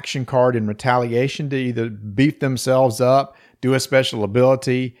an action card in retaliation to either beef themselves up, do a special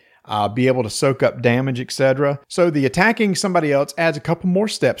ability, be able to soak up damage, etc. So the attacking somebody else adds a couple more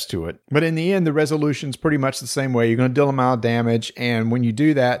steps to it. But in the end, the resolution's pretty much the same way. You're going to deal them out of damage. And when you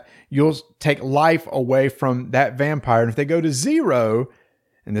do that, you'll take life away from that vampire. And if they go to 0,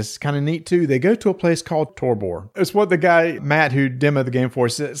 and this is kind of neat too, they go to a place called Torbor. It's what the guy, Matt, who demoed the game for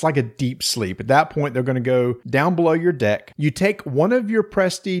us, it's like a deep sleep. At that point, they're going to go down below your deck. You take one of your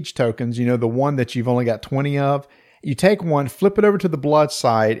prestige tokens, the one that you've only got 20 of. You take one, flip it over to the blood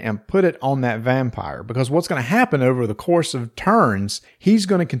side, and put it on that vampire. Because what's going to happen over the course of turns, he's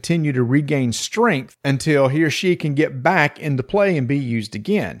going to continue to regain strength until he or she can get back into play and be used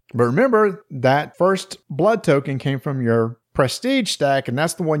again. But remember, that first blood token came from your prestige stack, and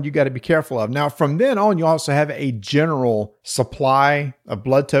that's the one you got to be careful of. Now, from then on, you also have a general supply of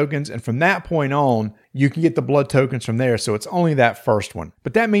blood tokens, and from that point on, you can get the blood tokens from there. So it's only that first one.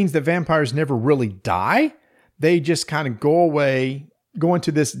 But that means that vampires never really die. They just kind of go away, go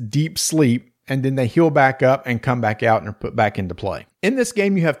into this deep sleep, and then they heal back up and come back out and are put back into play. In this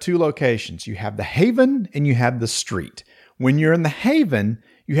game, you have 2 locations. You have the Haven and you have the Street. When you're in the Haven,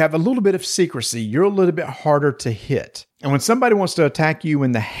 you have a little bit of secrecy. You're a little bit harder to hit. And when somebody wants to attack you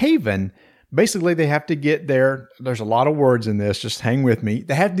in the Haven, basically they have to get there's a lot of words in this, just hang with me.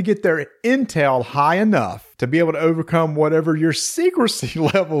 They have to get their intel high enough to be able to overcome whatever your secrecy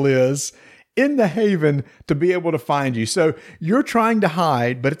level is in the Haven to be able to find you. So you're trying to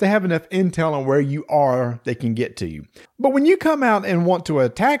hide, but if they have enough intel on where you are, they can get to you. But when you come out and want to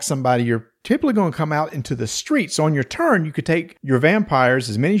attack somebody, you're typically going to come out into the street. So on your turn, you could take your vampires,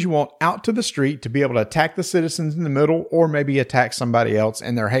 as many as you want, out to the street to be able to attack the citizens in the middle or maybe attack somebody else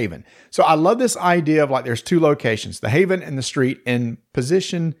in their Haven. So I love this idea of there's 2 locations, the Haven and the street, and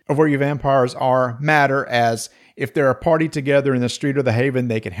position of where your vampires are matter, as if they're a party together in the street or the Haven,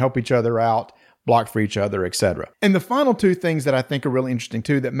 they can help each other out, block for each other, etc. And the final 2 things that I think are really interesting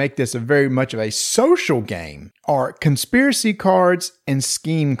too that make this a very much of a social game are conspiracy cards and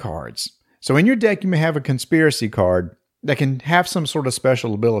scheme cards. So in your deck, you may have a conspiracy card that can have some sort of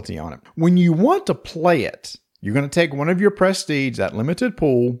special ability on it. When you want to play it, you're going to take one of your prestige, that limited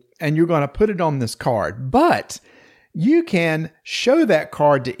pool, and you're going to put it on this card. But you can show that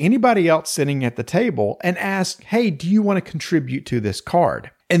card to anybody else sitting at the table and ask, hey, do you want to contribute to this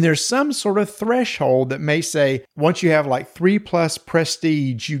card? And there's some sort of threshold that may say, once you have 3+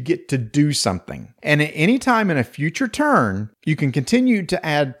 prestige, you get to do something. And at any time in a future turn, you can continue to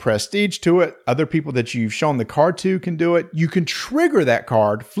add prestige to it. Other people that you've shown the card to can do it. You can trigger that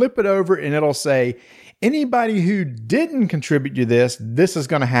card, flip it over, and it'll say, anybody who didn't contribute to this is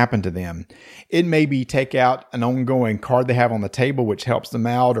going to happen to them. It may be take out an ongoing card they have on the table, which helps them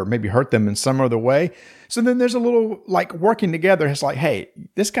out or maybe hurt them in some other way. So then there's a little working together. It's hey,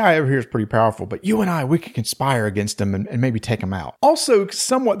 this guy over here is pretty powerful, but you and I, we could conspire against him and maybe take him out. Also,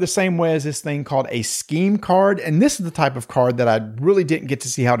 somewhat the same way as this thing called a scheme card. And this is the type of card that I really didn't get to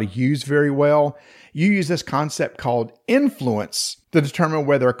see how to use very well. You use this concept called influence to determine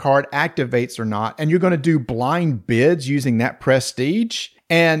whether a card activates or not. And you're going to do blind bids using that prestige.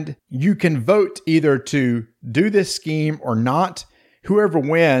 And you can vote either to do this scheme or not. Whoever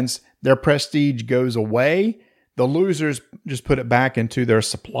wins, their prestige goes away. The losers just put it back into their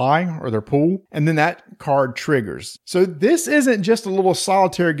supply or their pool, and then that card triggers. So this isn't just a little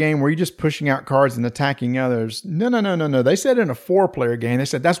solitaire game where you're just pushing out cards and attacking others. No. They said in a 4-player game, they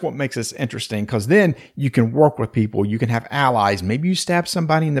said that's what makes this interesting, because then you can work with people. You can have allies. Maybe you stab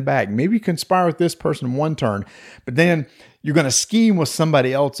somebody in the back. Maybe you conspire with this person one turn, but then you're going to scheme with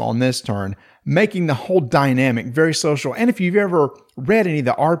somebody else on this turn, making the whole dynamic very social. And if you've ever read any of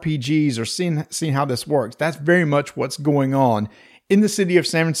the RPGs or seen how this works, that's very much what's going on In the city of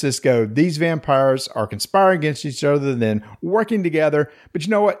San Francisco, these vampires are conspiring against each other, then working together. But you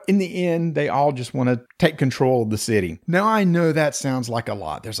know what? In the end, they all just want to take control of the city. Now, I know that sounds like a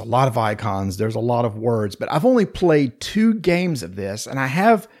lot. There's a lot of icons. There's a lot of words. But I've only played 2 games of this, and I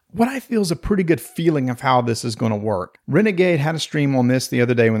have what I feel is a pretty good feeling of how this is going to work. Renegade had a stream on this the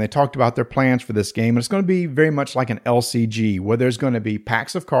other day when they talked about their plans for this game. And it's going to be very much like an LCG, where there's going to be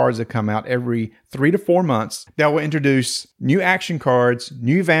packs of cards that come out every 3 to 4 months that will introduce new action cards,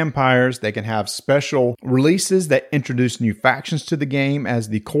 new vampires. They can have special releases that introduce new factions to the game, as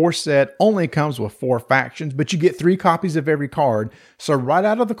the core set only comes with 4 factions, but you get 3 copies of every card. So right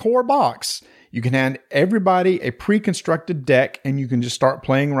out of the core box, you can hand everybody a pre-constructed deck and you can just start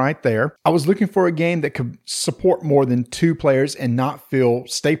playing right there. I was looking for a game that could support more than 2 players and not feel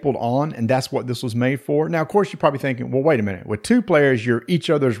stapled on, and that's what this was made for. Now, of course, you're probably thinking, well, wait a minute. With 2 players, you're each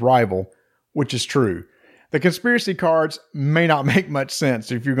other's rival, which is true. The conspiracy cards may not make much sense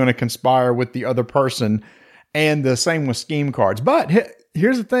if you're going to conspire with the other person, and the same with scheme cards. But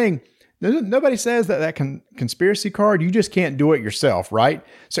here's the thing. Nobody says that conspiracy card, you just can't do it yourself, right?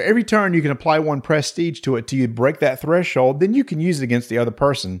 So every turn you can apply 1 prestige to it till you break that threshold, then you can use it against the other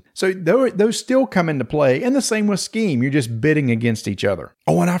person. So those still come into play, and the same with scheme. You're just bidding against each other.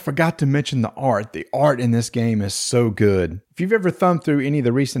 Oh, and I forgot to mention the art. The art in this game is so good. If you've ever thumbed through any of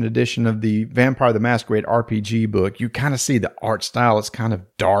the recent edition of the Vampire the Masquerade RPG book, you kind of see the art style. It's kind of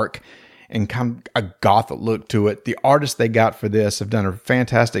dark and kind of a gothic look to it. The artists they got for this have done a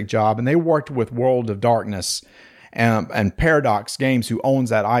fantastic job, and they worked with World of Darkness and Paradox Games, who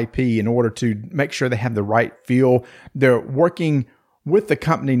owns that IP, in order to make sure they have the right feel. They're working with the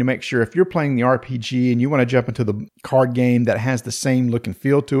company to make sure if you're playing the RPG and you want to jump into the card game that has the same look and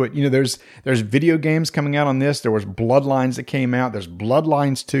feel to it. You know, there's video games coming out on this. There was Bloodlines that came out. There's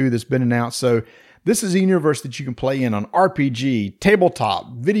Bloodlines 2 that's been announced. So this is a universe that you can play in on RPG,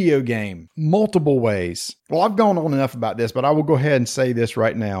 tabletop, video game, multiple ways. Well, I've gone on enough about this, but I will go ahead and say this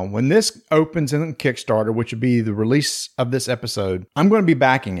right now. When this opens in Kickstarter, which would be the release of this episode, I'm going to be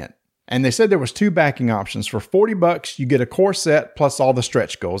backing it. And they said there was 2 backing options. For $40, you get a core set plus all the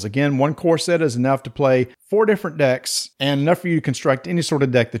stretch goals. Again, 1 core set is enough to play 4 different decks and enough for you to construct any sort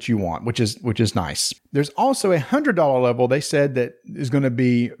of deck that you want, which is nice. There's also a $100 level they said that is going to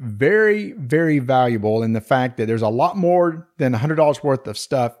be very, very valuable in the fact that there's a lot more than $100 worth of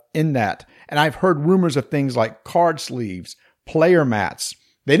stuff in that. And I've heard rumors of things like card sleeves, player mats.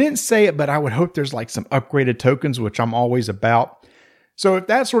 They didn't say it, but I would hope there's like some upgraded tokens, which I'm always about. So if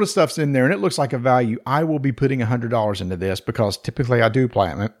that sort of stuff's in there and it looks like a value, I will be putting $100 into this, because typically I do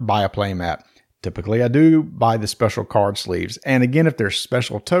buy a play mat. Typically I do buy the special card sleeves. And again, if there's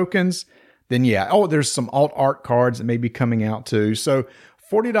special tokens, then yeah. Oh, there's some alt art cards that may be coming out too. So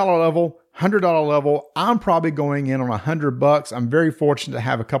 $40 level, $100 level, I'm probably going in on $100. I'm very fortunate to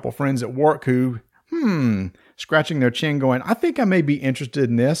have a couple friends at work who, scratching their chin going, I think I may be interested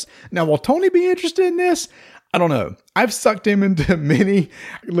in this. Now, will Tony be interested in this? I don't know. I've sucked him into many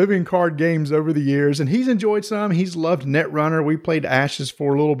living card games over the years, and he's enjoyed some. He's loved Netrunner. We played Ashes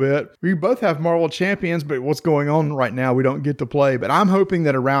for a little bit. We both have Marvel Champions, but what's going on right now, we don't get to play. But I'm hoping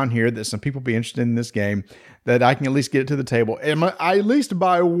that around here that some people be interested in this game, that I can at least get it to the table. And I at least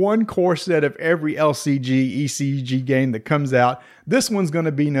buy 1 core set of every LCG, ECG game that comes out. This one's going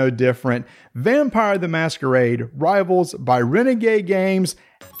to be no different. Vampire the Masquerade, Rivals by Renegade Games,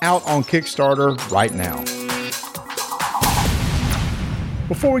 out on Kickstarter right now.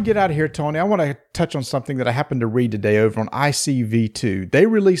 Before we get out of here, Tony, I want to touch on something that I happened to read today over on ICV2. They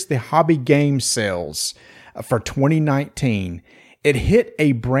released the hobby game sales for 2019. It hit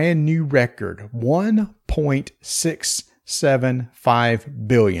a brand new record, $1.675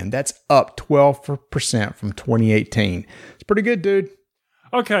 billion. That's up 12% from 2018. It's pretty good, dude.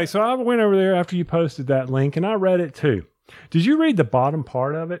 Okay, so I went over there after you posted that link, and I read it too. Did you read the bottom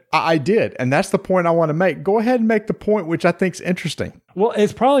part of it? I did, and that's the point I want to make. Go ahead and make the point, which I think is interesting. Well,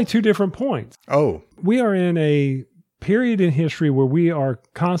 it's probably 2 different points. Oh. We are in a period in history where we are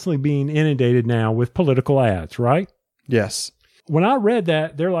constantly being inundated now with political ads, right? Yes. When I read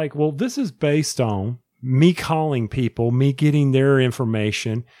that, they're like, well, this is based on me calling people, me getting their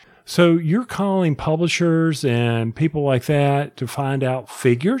information. So you're calling publishers and people like that to find out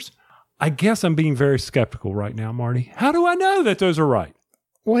figures? I guess I'm being very skeptical right now, Marty. How do I know that those are right?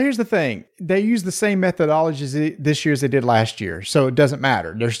 Well, here's the thing. They use the same methodology this year as they did last year, so it doesn't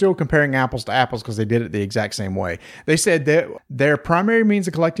matter. They're still comparing apples to apples because they did it the exact same way. They said that their primary means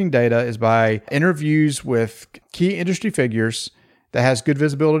of collecting data is by interviews with key industry figures that has good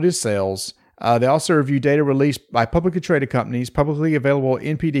visibility to sales. They also review data released by publicly traded companies, publicly available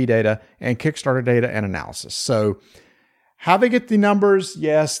NPD data, and Kickstarter data and analysis. So How they get the numbers,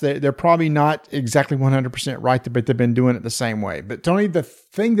 yes, they're probably not exactly 100% right, but they've been doing it the same way. But Tony, the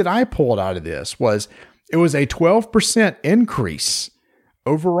thing that I pulled out of this was it was a 12% increase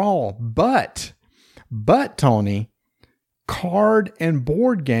overall. But Tony, card and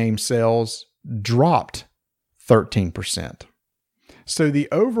board game sales dropped 13%. So the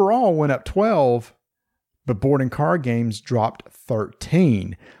overall went up 12, but board and card games dropped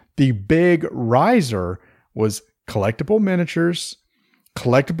 13. The big riser was collectible miniatures,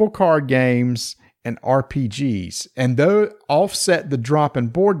 collectible card games, and RPGs. And those offset the drop in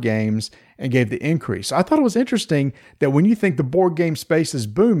board games and gave the increase. So I thought it was interesting that when you think the board game space is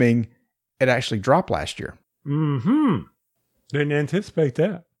booming, it actually dropped last year. Mm-hmm. Didn't anticipate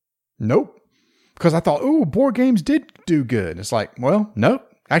that. Nope. Because I thought, board games did do good. It's like, well, nope.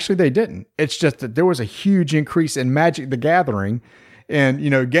 Actually, they didn't. It's just that there was a huge increase in Magic the Gathering.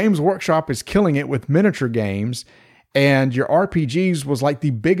 And, Games Workshop is killing it with miniature games. And your RPGs was like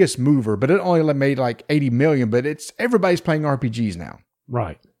the biggest mover, but it only made like 80 million. But everybody's playing RPGs now.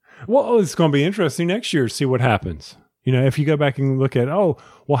 Right. Well, it's going to be interesting next year to see what happens. If you go back and look at,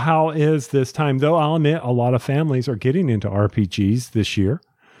 how is this time? Though I'll admit a lot of families are getting into RPGs this year.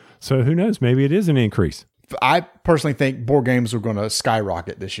 So who knows? Maybe it is an increase. I personally think board games are going to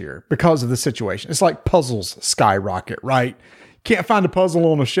skyrocket this year because of the situation. It's like puzzles skyrocket, right? Can't find a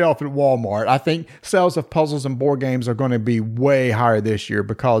puzzle on a shelf at Walmart. I think sales of puzzles and board games are going to be way higher this year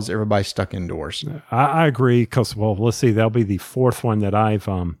because everybody's stuck indoors. I agree because, let's see. That'll be the fourth one that I've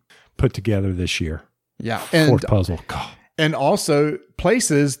put together this year. Yeah. Fourth puzzle. God. And also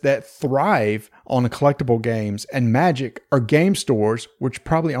places that thrive on collectible games and Magic are game stores, which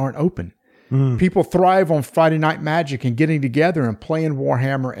probably aren't open. People thrive on Friday Night Magic and getting together and playing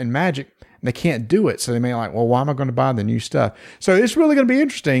Warhammer and Magic. And they can't do it. So they may like, well, why am I going to buy the new stuff? So it's really going to be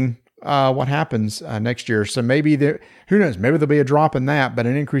interesting what happens next year. So maybe who knows? Maybe there'll be a drop in that, but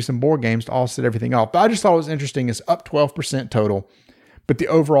an increase in board games to offset everything else. But I just thought it was interesting. It's up 12% total, but the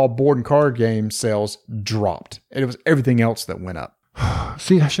overall board and card game sales dropped. And it was everything else that went up.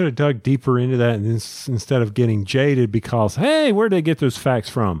 See, I should have dug deeper into that instead of getting jaded because, hey, where did they get those facts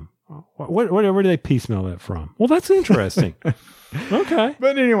from? Where do they piecemeal that from? Well, that's interesting. Okay.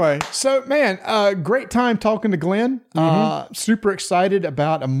 But anyway, so man, great time talking to Glenn. Super excited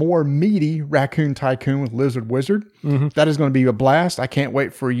about a more meaty Raccoon Tycoon with Lizard Wizard. That is going to be a blast. I can't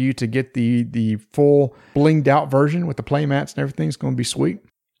wait for you to get the full blinged out version with the play mats and everything. It's going to be sweet.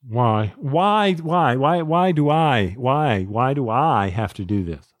 Why do I have to do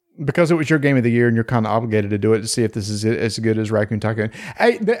this? Because it was your game of the year and you're kind of obligated to do it to see if this is as good as Raccoon Tycoon.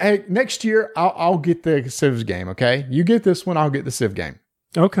 Hey, next year I'll get the Civs game, okay? You get this one, I'll get the Civ game.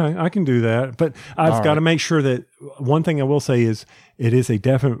 Okay, I can do that. But I've got to make sure that one thing I will say is it is a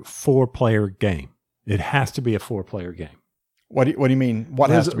definite 4-player game. It has to be a 4-player game. What do you mean?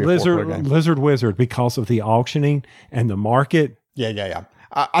 What has to be a 4-player game? Lizard Wizard, because of the auctioning and the market. Yeah.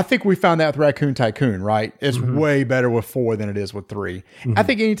 I think we found that with Raccoon Tycoon, right? It's way better with 4 than it is with 3. I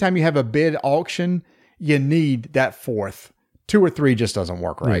think anytime you have a bid auction, you need that 4th. 2 or 3 just doesn't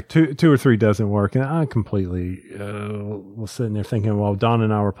work right. Yeah, two or three doesn't work. And I completely was sitting there thinking, well, Don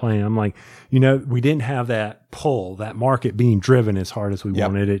and I were playing. I'm like, we didn't have that pull, that market being driven as hard as we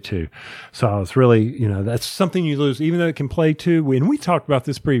wanted it to. So I was really, that's something you lose, even though it can play 2. And we talked about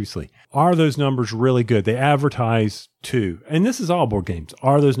this previously. Are those numbers really good? They advertise 2. And this is all board games.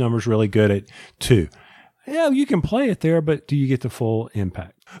 Are those numbers really good at 2? Yeah, you can play it there, but do you get the full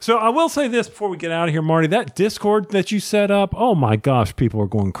impact? So I will say this before we get out of here, Marty, that Discord that you set up, oh my gosh, people are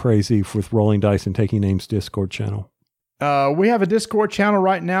going crazy with Rolling Dice and Taking Names Discord channel. We have a Discord channel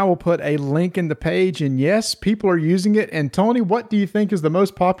right now. We'll put a link in the page, and yes, people are using it. And Tony, what do you think is the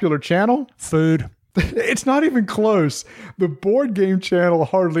most popular channel? Food. It's not even close. The board game channel,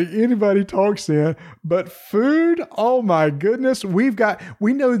 hardly anybody talks in, but food, oh my goodness. We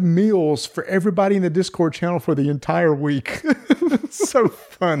know meals for everybody in the Discord channel for the entire week. So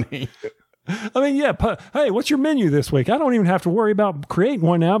funny. I mean, hey, what's your menu this week? I don't even have to worry about creating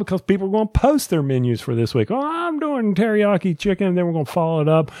one now because people are going to post their menus for this week. Oh, I'm doing teriyaki chicken, and then we're going to follow it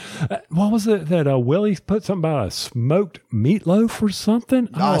up. What was it that Willie put something about a smoked meatloaf or something?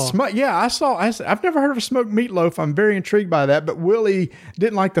 I've never heard of a smoked meatloaf. I'm very intrigued by that, but Willie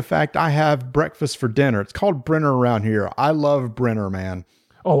didn't like the fact I have breakfast for dinner. It's called Brenner around here. I love Brenner, man.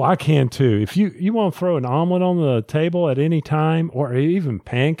 Oh, I can too. If you want to throw an omelet on the table at any time, or even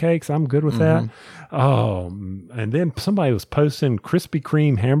pancakes, I'm good with that. Oh, and then somebody was posting Krispy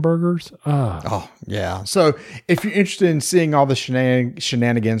Kreme hamburgers. Oh, yeah. So if you're interested in seeing all the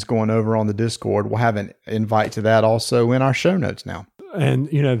shenanigans going over on the Discord, we'll have an invite to that also in our show notes now. And,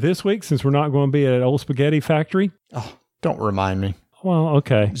 this week, since we're not going to be at Old Spaghetti Factory, Don't remind me. Well,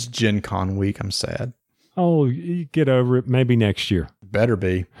 okay. It's Gen Con week. I'm sad. Oh, you get over it maybe next year. Better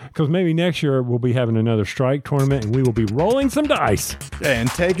be. Because maybe next year we'll be having another strike tournament and we will be rolling some dice. And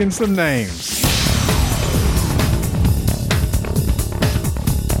taking some names.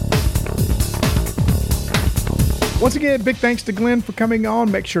 Once again, big thanks to Glenn for coming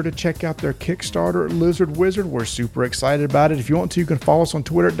on. Make sure to check out their Kickstarter, Lizard Wizard. We're super excited about it. If you want to, you can follow us on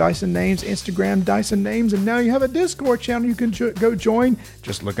Twitter at Dyson Names, Instagram, Dyson Names, and now you have a Discord channel you can go join.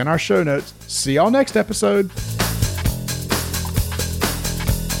 Just look in our show notes. See y'all next episode.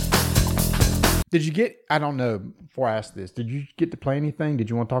 Did you get, I don't know, before I ask this, did you get to play anything?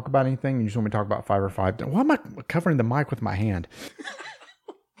 Did you want to talk about anything? You just want me to talk about 5 or 5? Why am I covering the mic with my hand?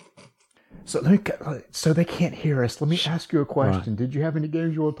 So they can't hear us. Let me ask you a question. Right. Did you have any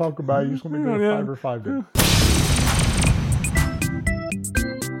games you want to talk about? You just want me to go 5 or 5? Then?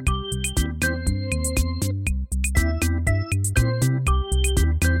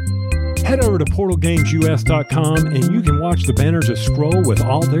 Head over to portalgamesus.com and you can watch the banners just scroll with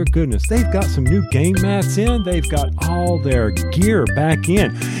all their goodness. They've got some new game mats in. They've got all their gear back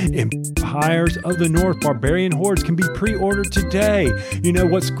in. Empires of the North Barbarian Hordes can be pre-ordered today. You know,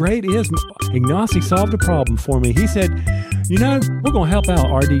 what's great is Ignacy solved a problem for me. He said, you know, we're going to help out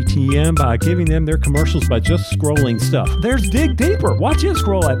RDTM by giving them their commercials by just scrolling stuff. There's Dig Deeper. Watch it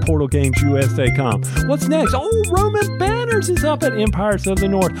scroll at portalgamesusa.com. What's next? Oh, Roman Banners is up at Empires of the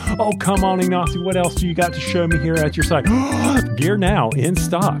North. Oh, come on, Ignacy. What else do you got to show me here at your site? Gear now in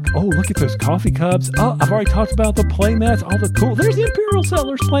stock. Oh, look at those coffee cups. Oh, I've already talked about the playmats. All the cool. There's the Imperial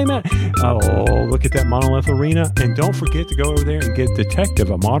Settlers playmat. Oh, look at that Monolith Arena. And don't forget to go over there and get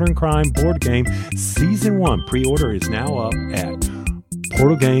Detective, a modern crime board game. Season 1 pre-order is now up at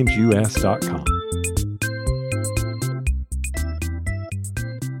portalgamesus.com.